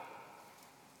will.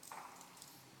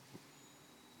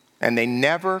 And they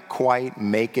never quite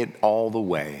make it all the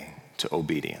way to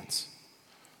obedience.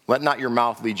 Let not your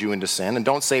mouth lead you into sin, and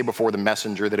don't say before the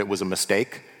messenger that it was a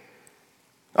mistake.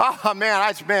 Oh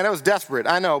man, it was desperate.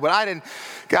 I know, but I didn't.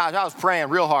 Gosh, I was praying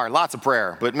real hard, lots of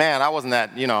prayer. But man, I wasn't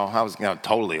that. I was going to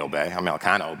totally obey. I mean, I'll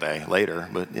kind of obey later,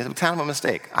 but it was kind of a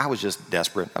mistake. I was just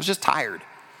desperate. I was just tired.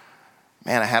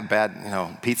 Man, I had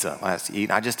bad, pizza last to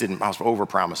eat. I was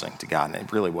over-promising to God, and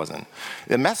it really wasn't.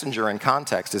 The messenger in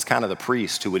context is kind of the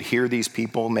priest who would hear these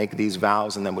people make these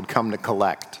vows and then would come to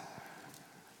collect.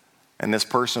 And this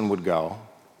person would go,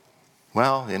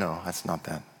 well, it's not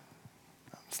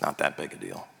that big a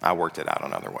deal. I worked it out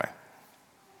another way.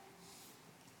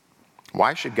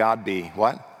 Why should God be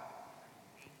what?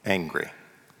 Angry.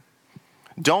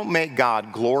 Don't make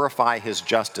God glorify his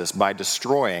justice by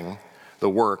destroying the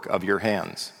work of your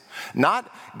hands.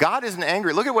 God isn't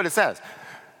angry. Look at what it says.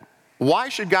 Why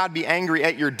should God be angry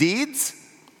at your deeds?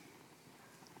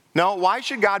 No, why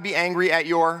should God be angry at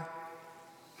your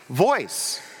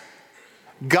voice?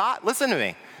 God, listen to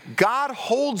me. God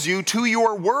holds you to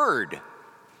your word.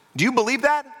 Do you believe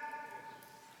that?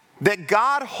 That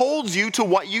God holds you to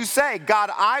what you say. God,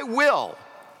 I will.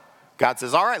 God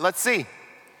says, all right, let's see.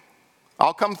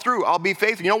 I'll come through. I'll be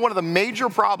faithful. One of the major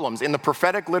problems in the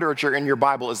prophetic literature in your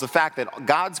Bible is the fact that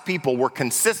God's people were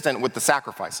consistent with the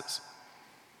sacrifices.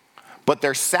 But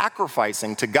their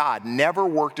sacrificing to God never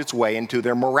worked its way into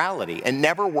their morality. It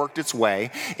never worked its way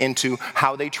into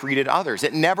how they treated others.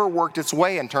 It never worked its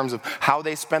way in terms of how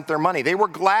they spent their money. They were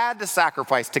glad to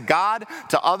sacrifice to God,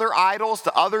 to other idols,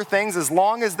 to other things, as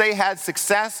long as they had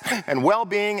success and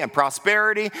well-being and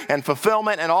prosperity and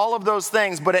fulfillment and all of those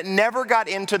things, but it never got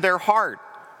into their heart.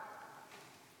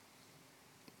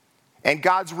 And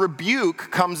God's rebuke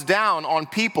comes down on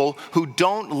people who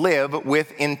don't live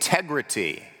with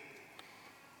integrity.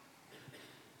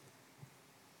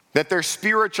 That their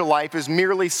spiritual life is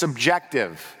merely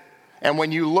subjective. And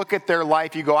when you look at their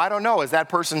life, you go, I don't know, is that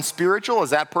person spiritual?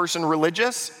 Is that person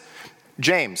religious?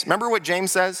 James, remember what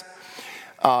James says?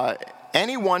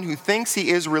 Anyone who thinks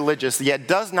he is religious yet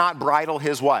does not bridle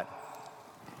his what?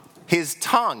 His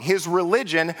tongue. His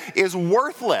religion is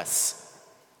worthless.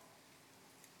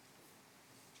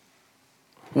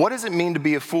 What does it mean to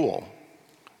be a fool?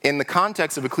 In the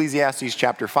context of Ecclesiastes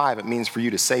chapter 5, it means for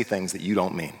you to say things that you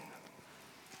don't mean.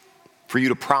 For you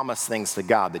to promise things to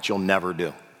God that you'll never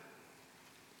do.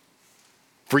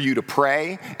 For you to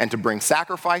pray and to bring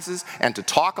sacrifices and to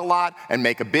talk a lot and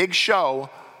make a big show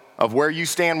of where you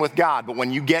stand with God. But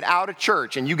when you get out of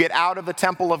church and you get out of the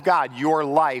temple of God, your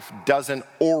life doesn't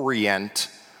orient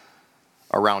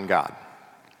around God.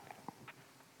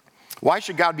 Why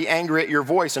should God be angry at your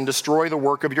voice and destroy the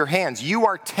work of your hands? You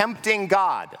are tempting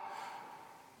God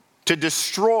to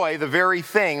destroy the very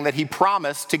thing that he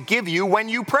promised to give you when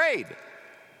you prayed.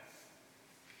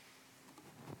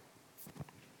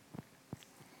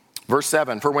 Verse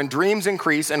 7, for when dreams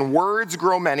increase and words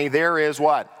grow many, there is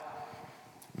what?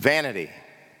 Vanity.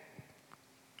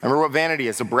 Remember what vanity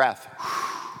is? A breath.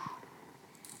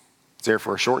 It's there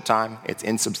for a short time. It's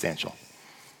insubstantial.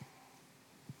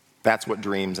 That's what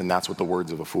dreams and that's what the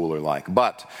words of a fool are like.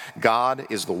 But God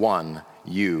is the one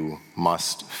you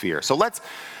must fear. So let's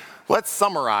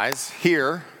summarize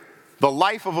here the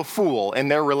life of a fool in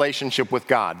their relationship with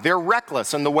God. They're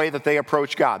reckless in the way that they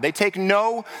approach God. They take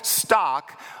no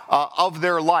stock of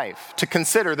their life to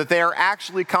consider that they are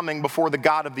actually coming before the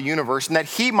God of the universe and that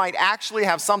he might actually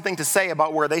have something to say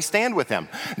about where they stand with him.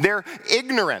 They're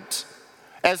ignorant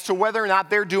as to whether or not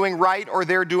they're doing right or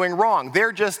they're doing wrong.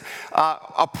 They're just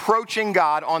approaching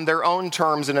God on their own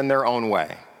terms and in their own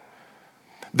way.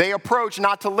 They approach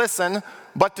not to listen,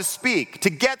 but to speak, to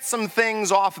get some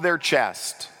things off their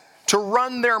chest, to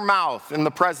run their mouth in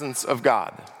the presence of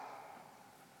God.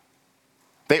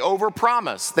 They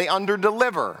overpromise, they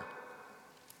underdeliver.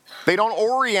 They don't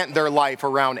orient their life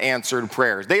around answered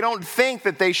prayers. They don't think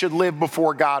that they should live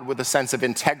before God with a sense of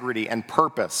integrity and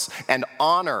purpose and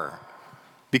honor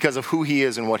because of who he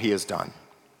is and what he has done.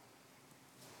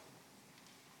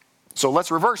 So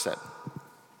let's reverse it.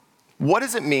 What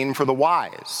does it mean for the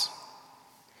wise?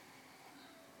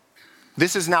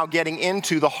 This is now getting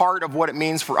into the heart of what it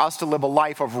means for us to live a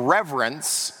life of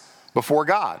reverence before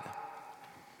God.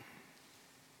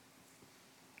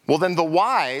 Well, then the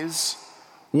wise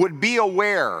would be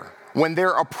aware when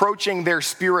they're approaching their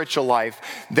spiritual life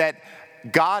that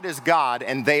God is God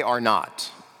and they are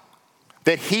not.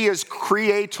 That he is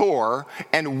creator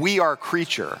and we are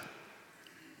creature.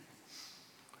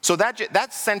 So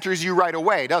that centers you right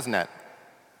away, doesn't it?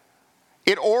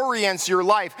 It orients your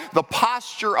life, the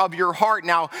posture of your heart.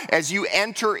 Now, as you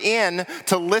enter in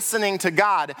to listening to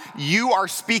God, you are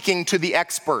speaking to the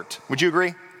expert. Would you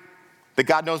agree? That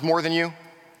God knows more than you?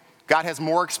 God has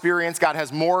more experience. God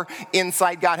has more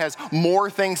insight. God has more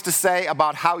things to say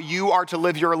about how you are to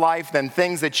live your life than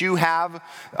things that you have,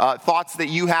 thoughts that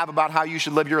you have about how you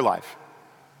should live your life.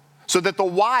 So that the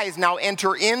wise now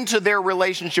enter into their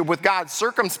relationship with God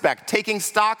circumspect, taking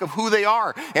stock of who they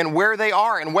are and where they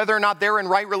are and whether or not they're in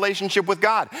right relationship with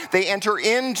God. They enter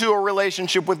into a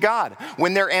relationship with God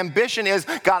when their ambition is,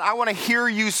 God, I want to hear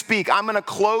you speak. I'm going to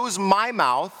close my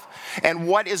mouth. And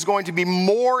what is going to be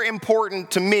more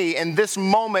important to me in this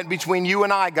moment between you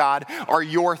and I, God, are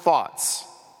your thoughts,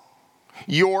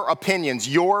 your opinions,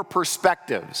 your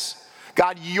perspectives.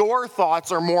 God, your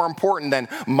thoughts are more important than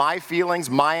my feelings,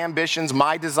 my ambitions,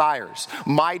 my desires,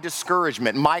 my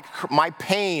discouragement, my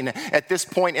pain at this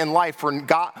point in life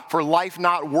for life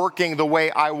not working the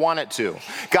way I want it to.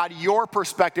 God, your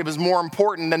perspective is more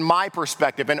important than my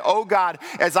perspective. And oh God,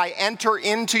 as I enter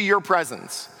into your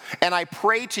presence, and I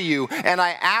pray to you, and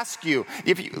I ask you,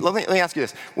 let me ask you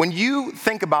this. When you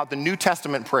think about the New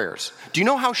Testament prayers, do you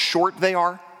know how short they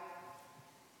are?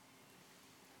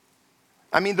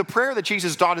 I mean, the prayer that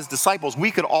Jesus taught his disciples,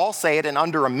 we could all say it in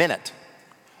under a minute.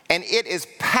 And it is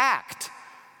packed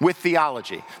with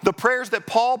theology. The prayers that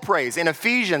Paul prays in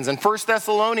Ephesians and 1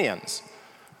 Thessalonians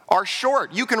are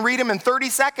short. You can read them in 30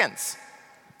 seconds.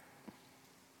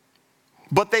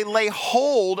 but they lay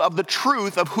hold of the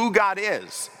truth of who God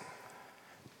is.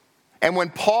 And when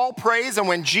Paul prays and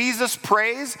when Jesus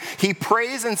prays, he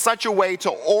prays in such a way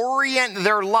to orient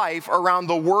their life around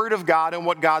the Word of God and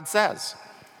what God says.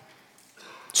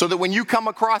 So that when you come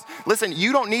across, listen,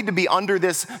 you don't need to be under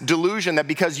this delusion that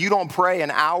because you don't pray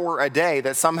an hour a day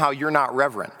that somehow you're not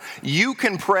reverent. You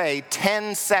can pray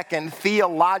 10-second,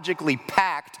 theologically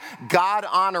packed,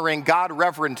 God-honoring,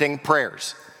 God-reverenting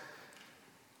prayers.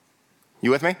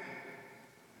 You with me?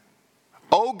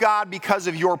 Oh God, because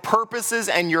of your purposes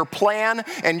and your plan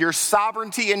and your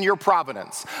sovereignty and your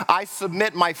providence, I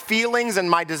submit my feelings and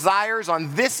my desires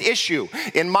on this issue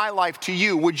in my life to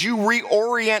you. Would you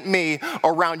reorient me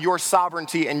around your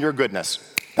sovereignty and your goodness?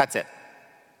 That's it.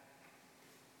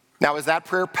 Now, is that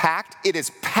prayer packed? It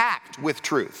is packed with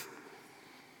truth.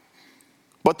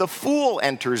 But the fool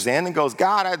enters in and goes,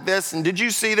 God, I this, and did you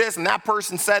see this? And that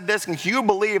person said this, and can you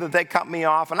believe that they cut me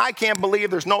off? And I can't believe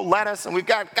there's no lettuce, and we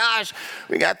got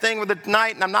a thing with it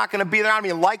tonight, and I'm not going to be there. I don't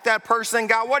even like that person.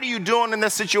 God, what are you doing in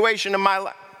this situation in my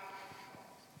life?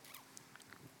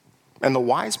 And the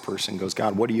wise person goes,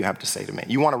 God, what do you have to say to me?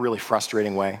 You want a really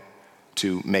frustrating way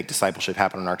to make discipleship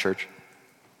happen in our church?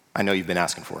 I know you've been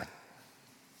asking for it.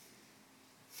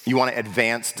 You want to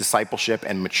advance discipleship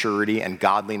and maturity and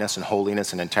godliness and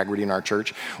holiness and integrity in our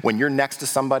church? When you're next to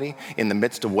somebody in the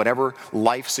midst of whatever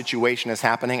life situation is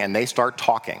happening and they start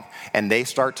talking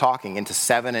into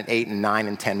 7 and 8 and 9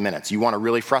 and 10 minutes, you want to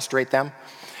really frustrate them?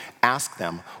 Ask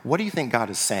them, what do you think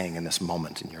God is saying in this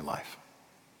moment in your life?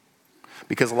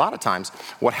 Because a lot of times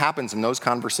what happens in those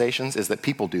conversations is that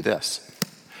people do this.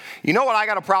 You know what I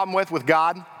got a problem with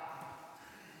God?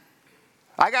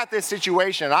 I got this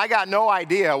situation, I got no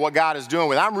idea what God is doing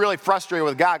with it. I'm really frustrated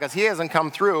with God because he hasn't come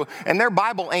through, and their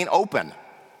Bible ain't open.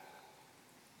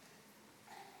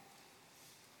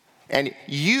 And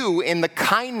you, in the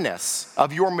kindness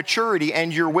of your maturity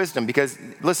and your wisdom, because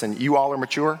listen, you all are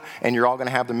mature, and you're all going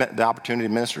to have the opportunity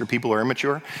to minister to people who are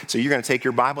immature, so you're going to take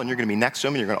your Bible, and you're going to be next to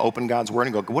them, and you're going to open God's Word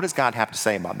and go, what does God have to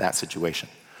say about that situation?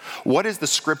 What is the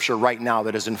scripture right now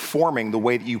that is informing the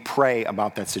way that you pray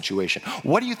about that situation?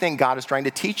 What do you think God is trying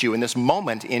to teach you in this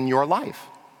moment in your life?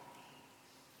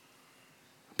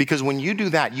 Because when you do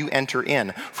that, you enter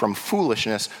in from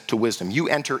foolishness to wisdom. You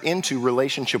enter into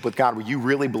relationship with God where you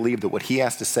really believe that what he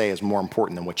has to say is more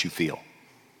important than what you feel.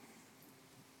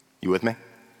 You with me?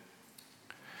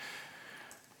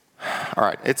 All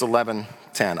right, it's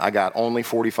 11:10. I got only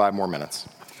 45 more minutes.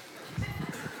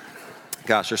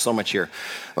 Gosh, there's so much here.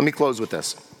 Let me close with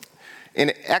this.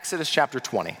 In Exodus chapter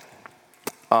 20,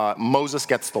 Moses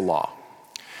gets the law.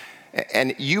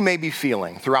 And you may be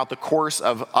feeling throughout the course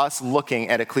of us looking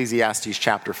at Ecclesiastes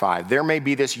chapter 5, there may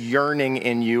be this yearning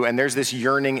in you, and there's this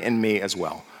yearning in me as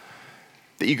well.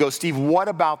 That you go, Steve, what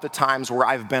about the times where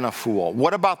I've been a fool?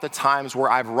 What about the times where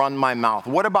I've run my mouth?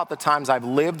 What about the times I've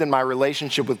lived in my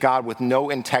relationship with God with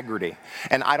no integrity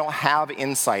and I don't have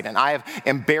insight and I have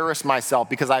embarrassed myself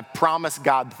because I've promised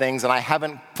God things and I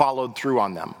haven't followed through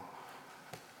on them?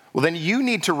 Well, then you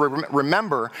need to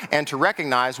remember and to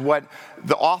recognize what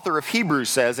the author of Hebrews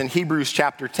says in Hebrews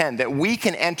chapter 10, that we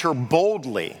can enter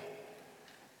boldly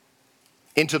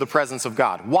into the presence of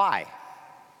God. Why?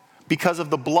 Because of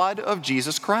the blood of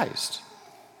Jesus Christ.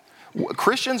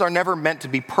 Christians are never meant to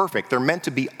be perfect. They're meant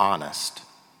to be honest.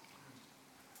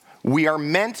 We are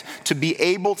meant to be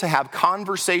able to have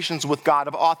conversations with God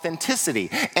of authenticity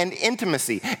and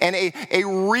intimacy and a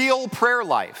real prayer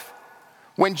life.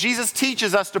 When Jesus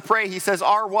teaches us to pray, he says,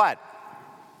 our what?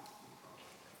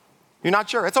 You're not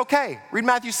sure? It's okay. Read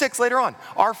Matthew 6 later on.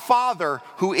 Our Father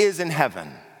who is in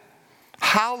heaven.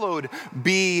 Hallowed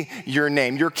be your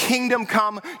name. Your kingdom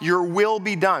come, your will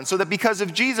be done. So that because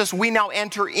of Jesus, we now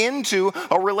enter into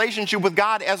a relationship with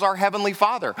God as our heavenly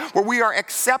Father, where we are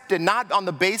accepted not on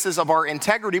the basis of our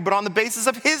integrity, but on the basis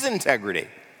of his integrity.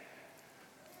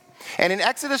 And in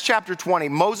Exodus chapter 20,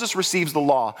 Moses receives the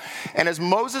law. And as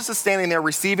Moses is standing there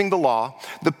receiving the law,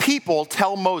 the people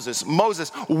tell Moses,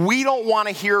 Moses, we don't want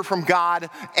to hear from God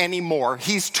anymore.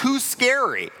 He's too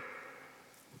scary.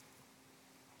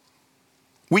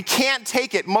 We can't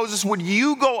take it. Moses, would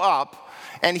you go up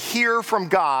and hear from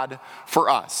God for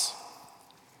us?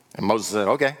 And Moses said,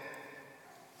 okay,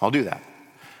 I'll do that.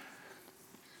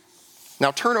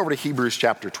 Now turn over to Hebrews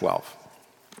chapter 12.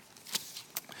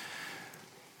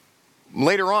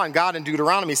 Later on, God in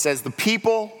Deuteronomy says, the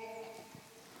people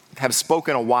have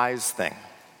spoken a wise thing.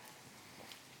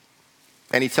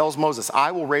 And he tells Moses,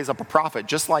 I will raise up a prophet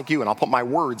just like you, and I'll put my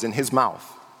words in his mouth.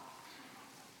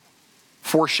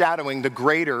 foreshadowing the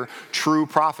greater true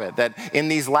prophet. That in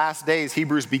these last days,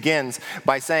 Hebrews begins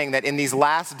by saying that in these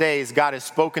last days, God has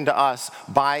spoken to us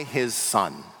by his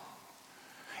Son.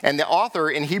 And the author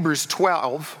in Hebrews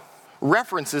 12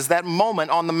 references that moment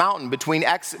on the mountain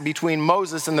between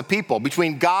Moses and the people,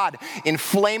 between God in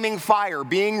flaming fire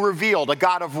being revealed, a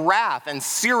God of wrath and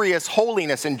serious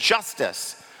holiness and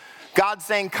justice. God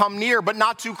saying, come near, but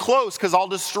not too close, because I'll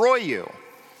destroy you.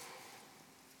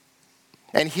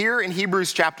 And here in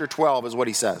Hebrews chapter 12 is what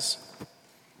he says.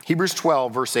 Hebrews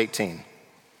 12, verse 18.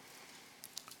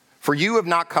 For you have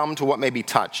not come to what may be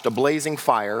touched, a blazing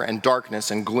fire and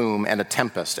darkness and gloom and a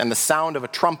tempest and the sound of a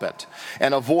trumpet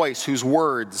and a voice whose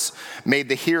words made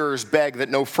the hearers beg that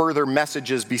no further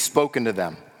messages be spoken to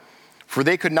them. For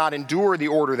they could not endure the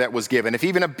order that was given. If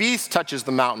even a beast touches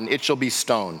the mountain, it shall be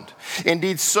stoned.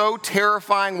 Indeed, so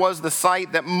terrifying was the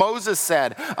sight that Moses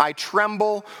said, I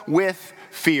tremble with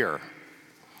fear.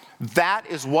 That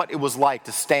is what it was like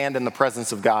to stand in the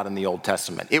presence of God in the Old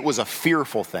Testament. It was a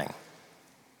fearful thing.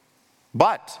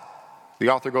 But the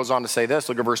author goes on to say this,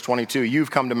 look at verse 22,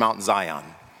 you've come to Mount Zion.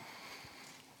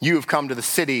 You have come to the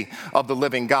city of the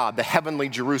living God, the heavenly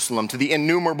Jerusalem, to the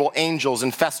innumerable angels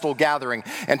in festal gathering,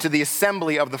 and to the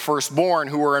assembly of the firstborn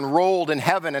who are enrolled in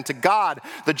heaven, and to God,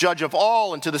 the judge of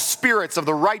all, and to the spirits of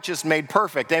the righteous made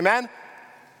perfect. Amen?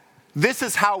 This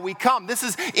is how we come. This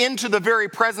is into the very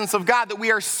presence of God, that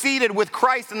we are seated with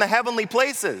Christ in the heavenly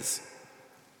places.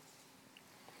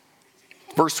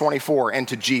 Verse 24, and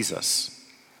to Jesus,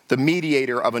 the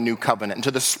mediator of a new covenant, and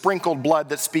to the sprinkled blood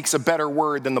that speaks a better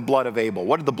word than the blood of Abel.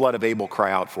 What did the blood of Abel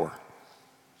cry out for?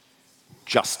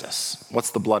 Justice.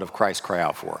 What's the blood of Christ cry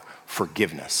out for?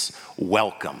 Forgiveness,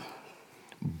 welcome,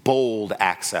 bold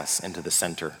access into the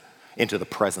center, into the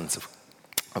presence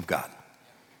of God.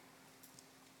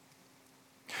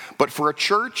 But for a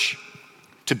church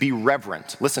to be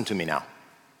reverent, listen to me now.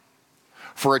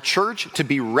 For a church to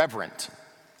be reverent,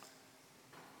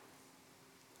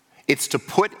 it's to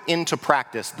put into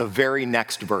practice the very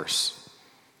next verse.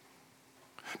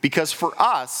 Because for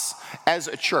us as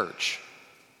a church,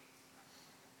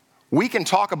 we can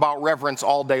talk about reverence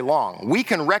all day long. We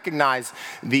can recognize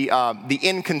the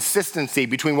inconsistency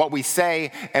between what we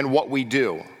say and what we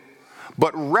do.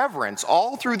 But reverence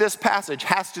all through this passage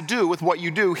has to do with what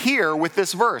you do here with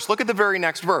this verse. Look at the very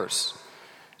next verse.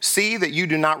 See that you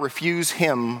do not refuse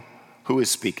him who is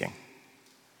speaking.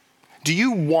 Do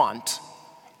you want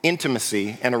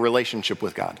intimacy and a relationship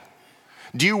with God?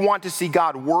 Do you want to see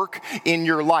God work in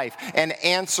your life and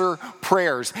answer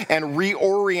prayers and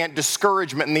reorient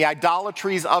discouragement and the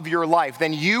idolatries of your life?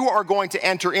 Then you are going to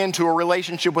enter into a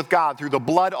relationship with God through the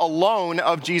blood alone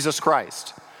of Jesus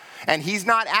Christ. And he's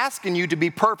not asking you to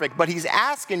be perfect, but he's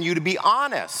asking you to be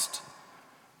honest.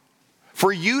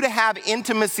 For you to have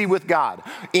intimacy with God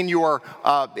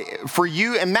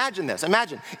imagine this,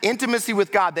 imagine intimacy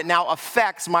with God that now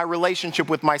affects my relationship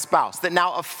with my spouse, that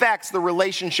now affects the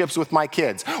relationships with my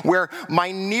kids, where my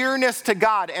nearness to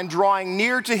God and drawing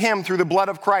near to him through the blood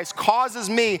of Christ causes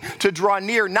me to draw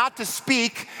near, not to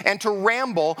speak and to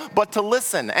ramble, but to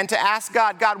listen and to ask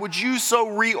God, God, would you so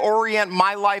reorient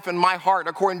my life and my heart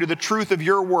according to the truth of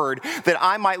your word that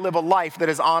I might live a life that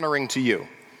is honoring to you?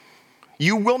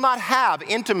 You will not have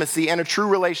intimacy and a true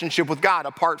relationship with God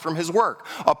apart from his work,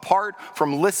 apart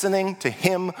from listening to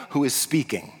him who is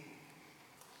speaking.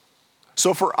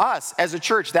 So for us as a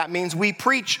church, that means we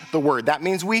preach the word. That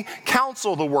means we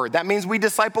counsel the word. That means we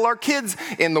disciple our kids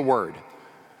in the word.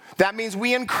 That means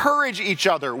we encourage each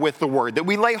other with the word, that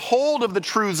we lay hold of the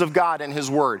truths of God and his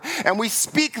word, and we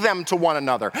speak them to one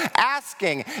another,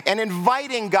 asking and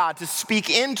inviting God to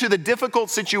speak into the difficult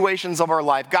situations of our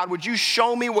life. God, would you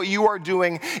show me what you are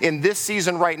doing in this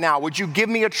season right now? Would you give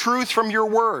me a truth from your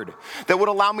word that would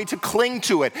allow me to cling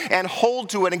to it and hold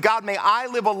to it? And God, may I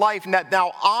live a life that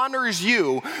now honors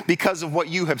you because of what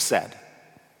you have said.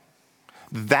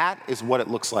 That is what it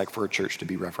looks like for a church to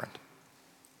be reverent.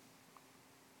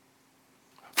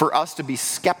 For us to be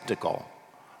skeptical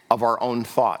of our own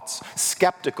thoughts,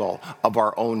 skeptical of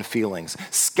our own feelings,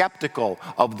 skeptical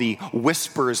of the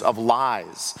whispers of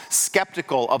lies,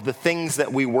 skeptical of the things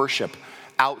that we worship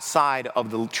outside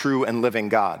of the true and living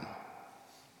God,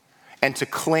 and to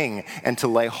cling and to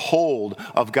lay hold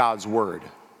of God's word.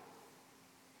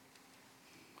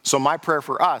 So my prayer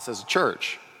for us as a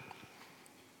church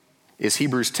is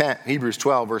Hebrews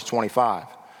 12, verse 25,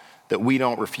 that we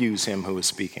don't refuse him who is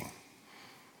speaking.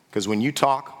 Because when you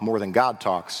talk more than God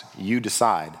talks, you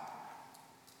decide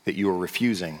that you are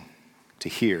refusing to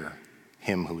hear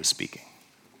him who is speaking.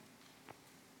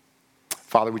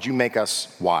 Father, would you make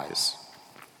us wise?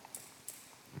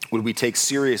 Would we take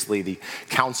seriously the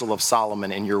counsel of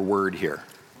Solomon in your word here?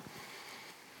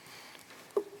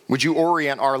 Would you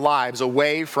orient our lives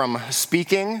away from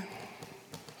speaking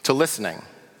to listening?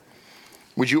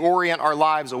 Would you orient our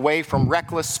lives away from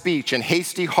reckless speech and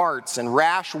hasty hearts and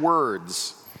rash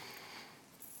words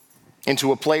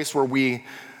into a place where we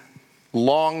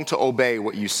long to obey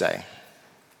what you say?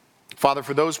 Father,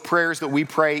 for those prayers that we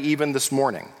pray even this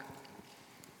morning,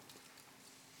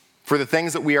 for the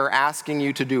things that we are asking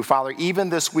you to do, Father, even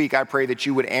this week I pray that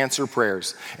you would answer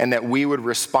prayers and that we would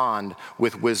respond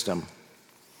with wisdom,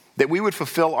 that we would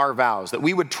fulfill our vows, that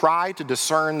we would try to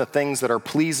discern the things that are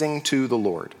pleasing to the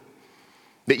Lord,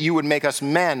 that you would make us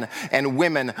men and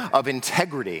women of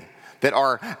integrity, that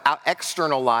our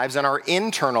external lives and our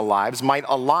internal lives might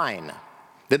align,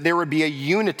 that there would be a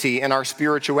unity in our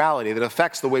spirituality that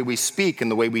affects the way we speak and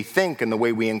the way we think and the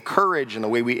way we encourage and the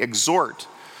way we exhort,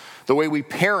 the way we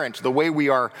parent, the way we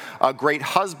are great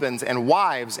husbands and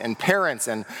wives and parents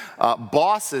and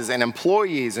bosses and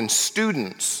employees and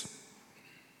students.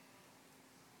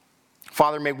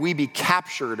 Father, may we be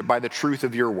captured by the truth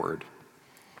of your word.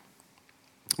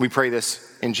 We pray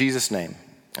this in Jesus' name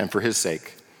and for his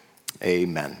sake.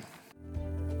 Amen.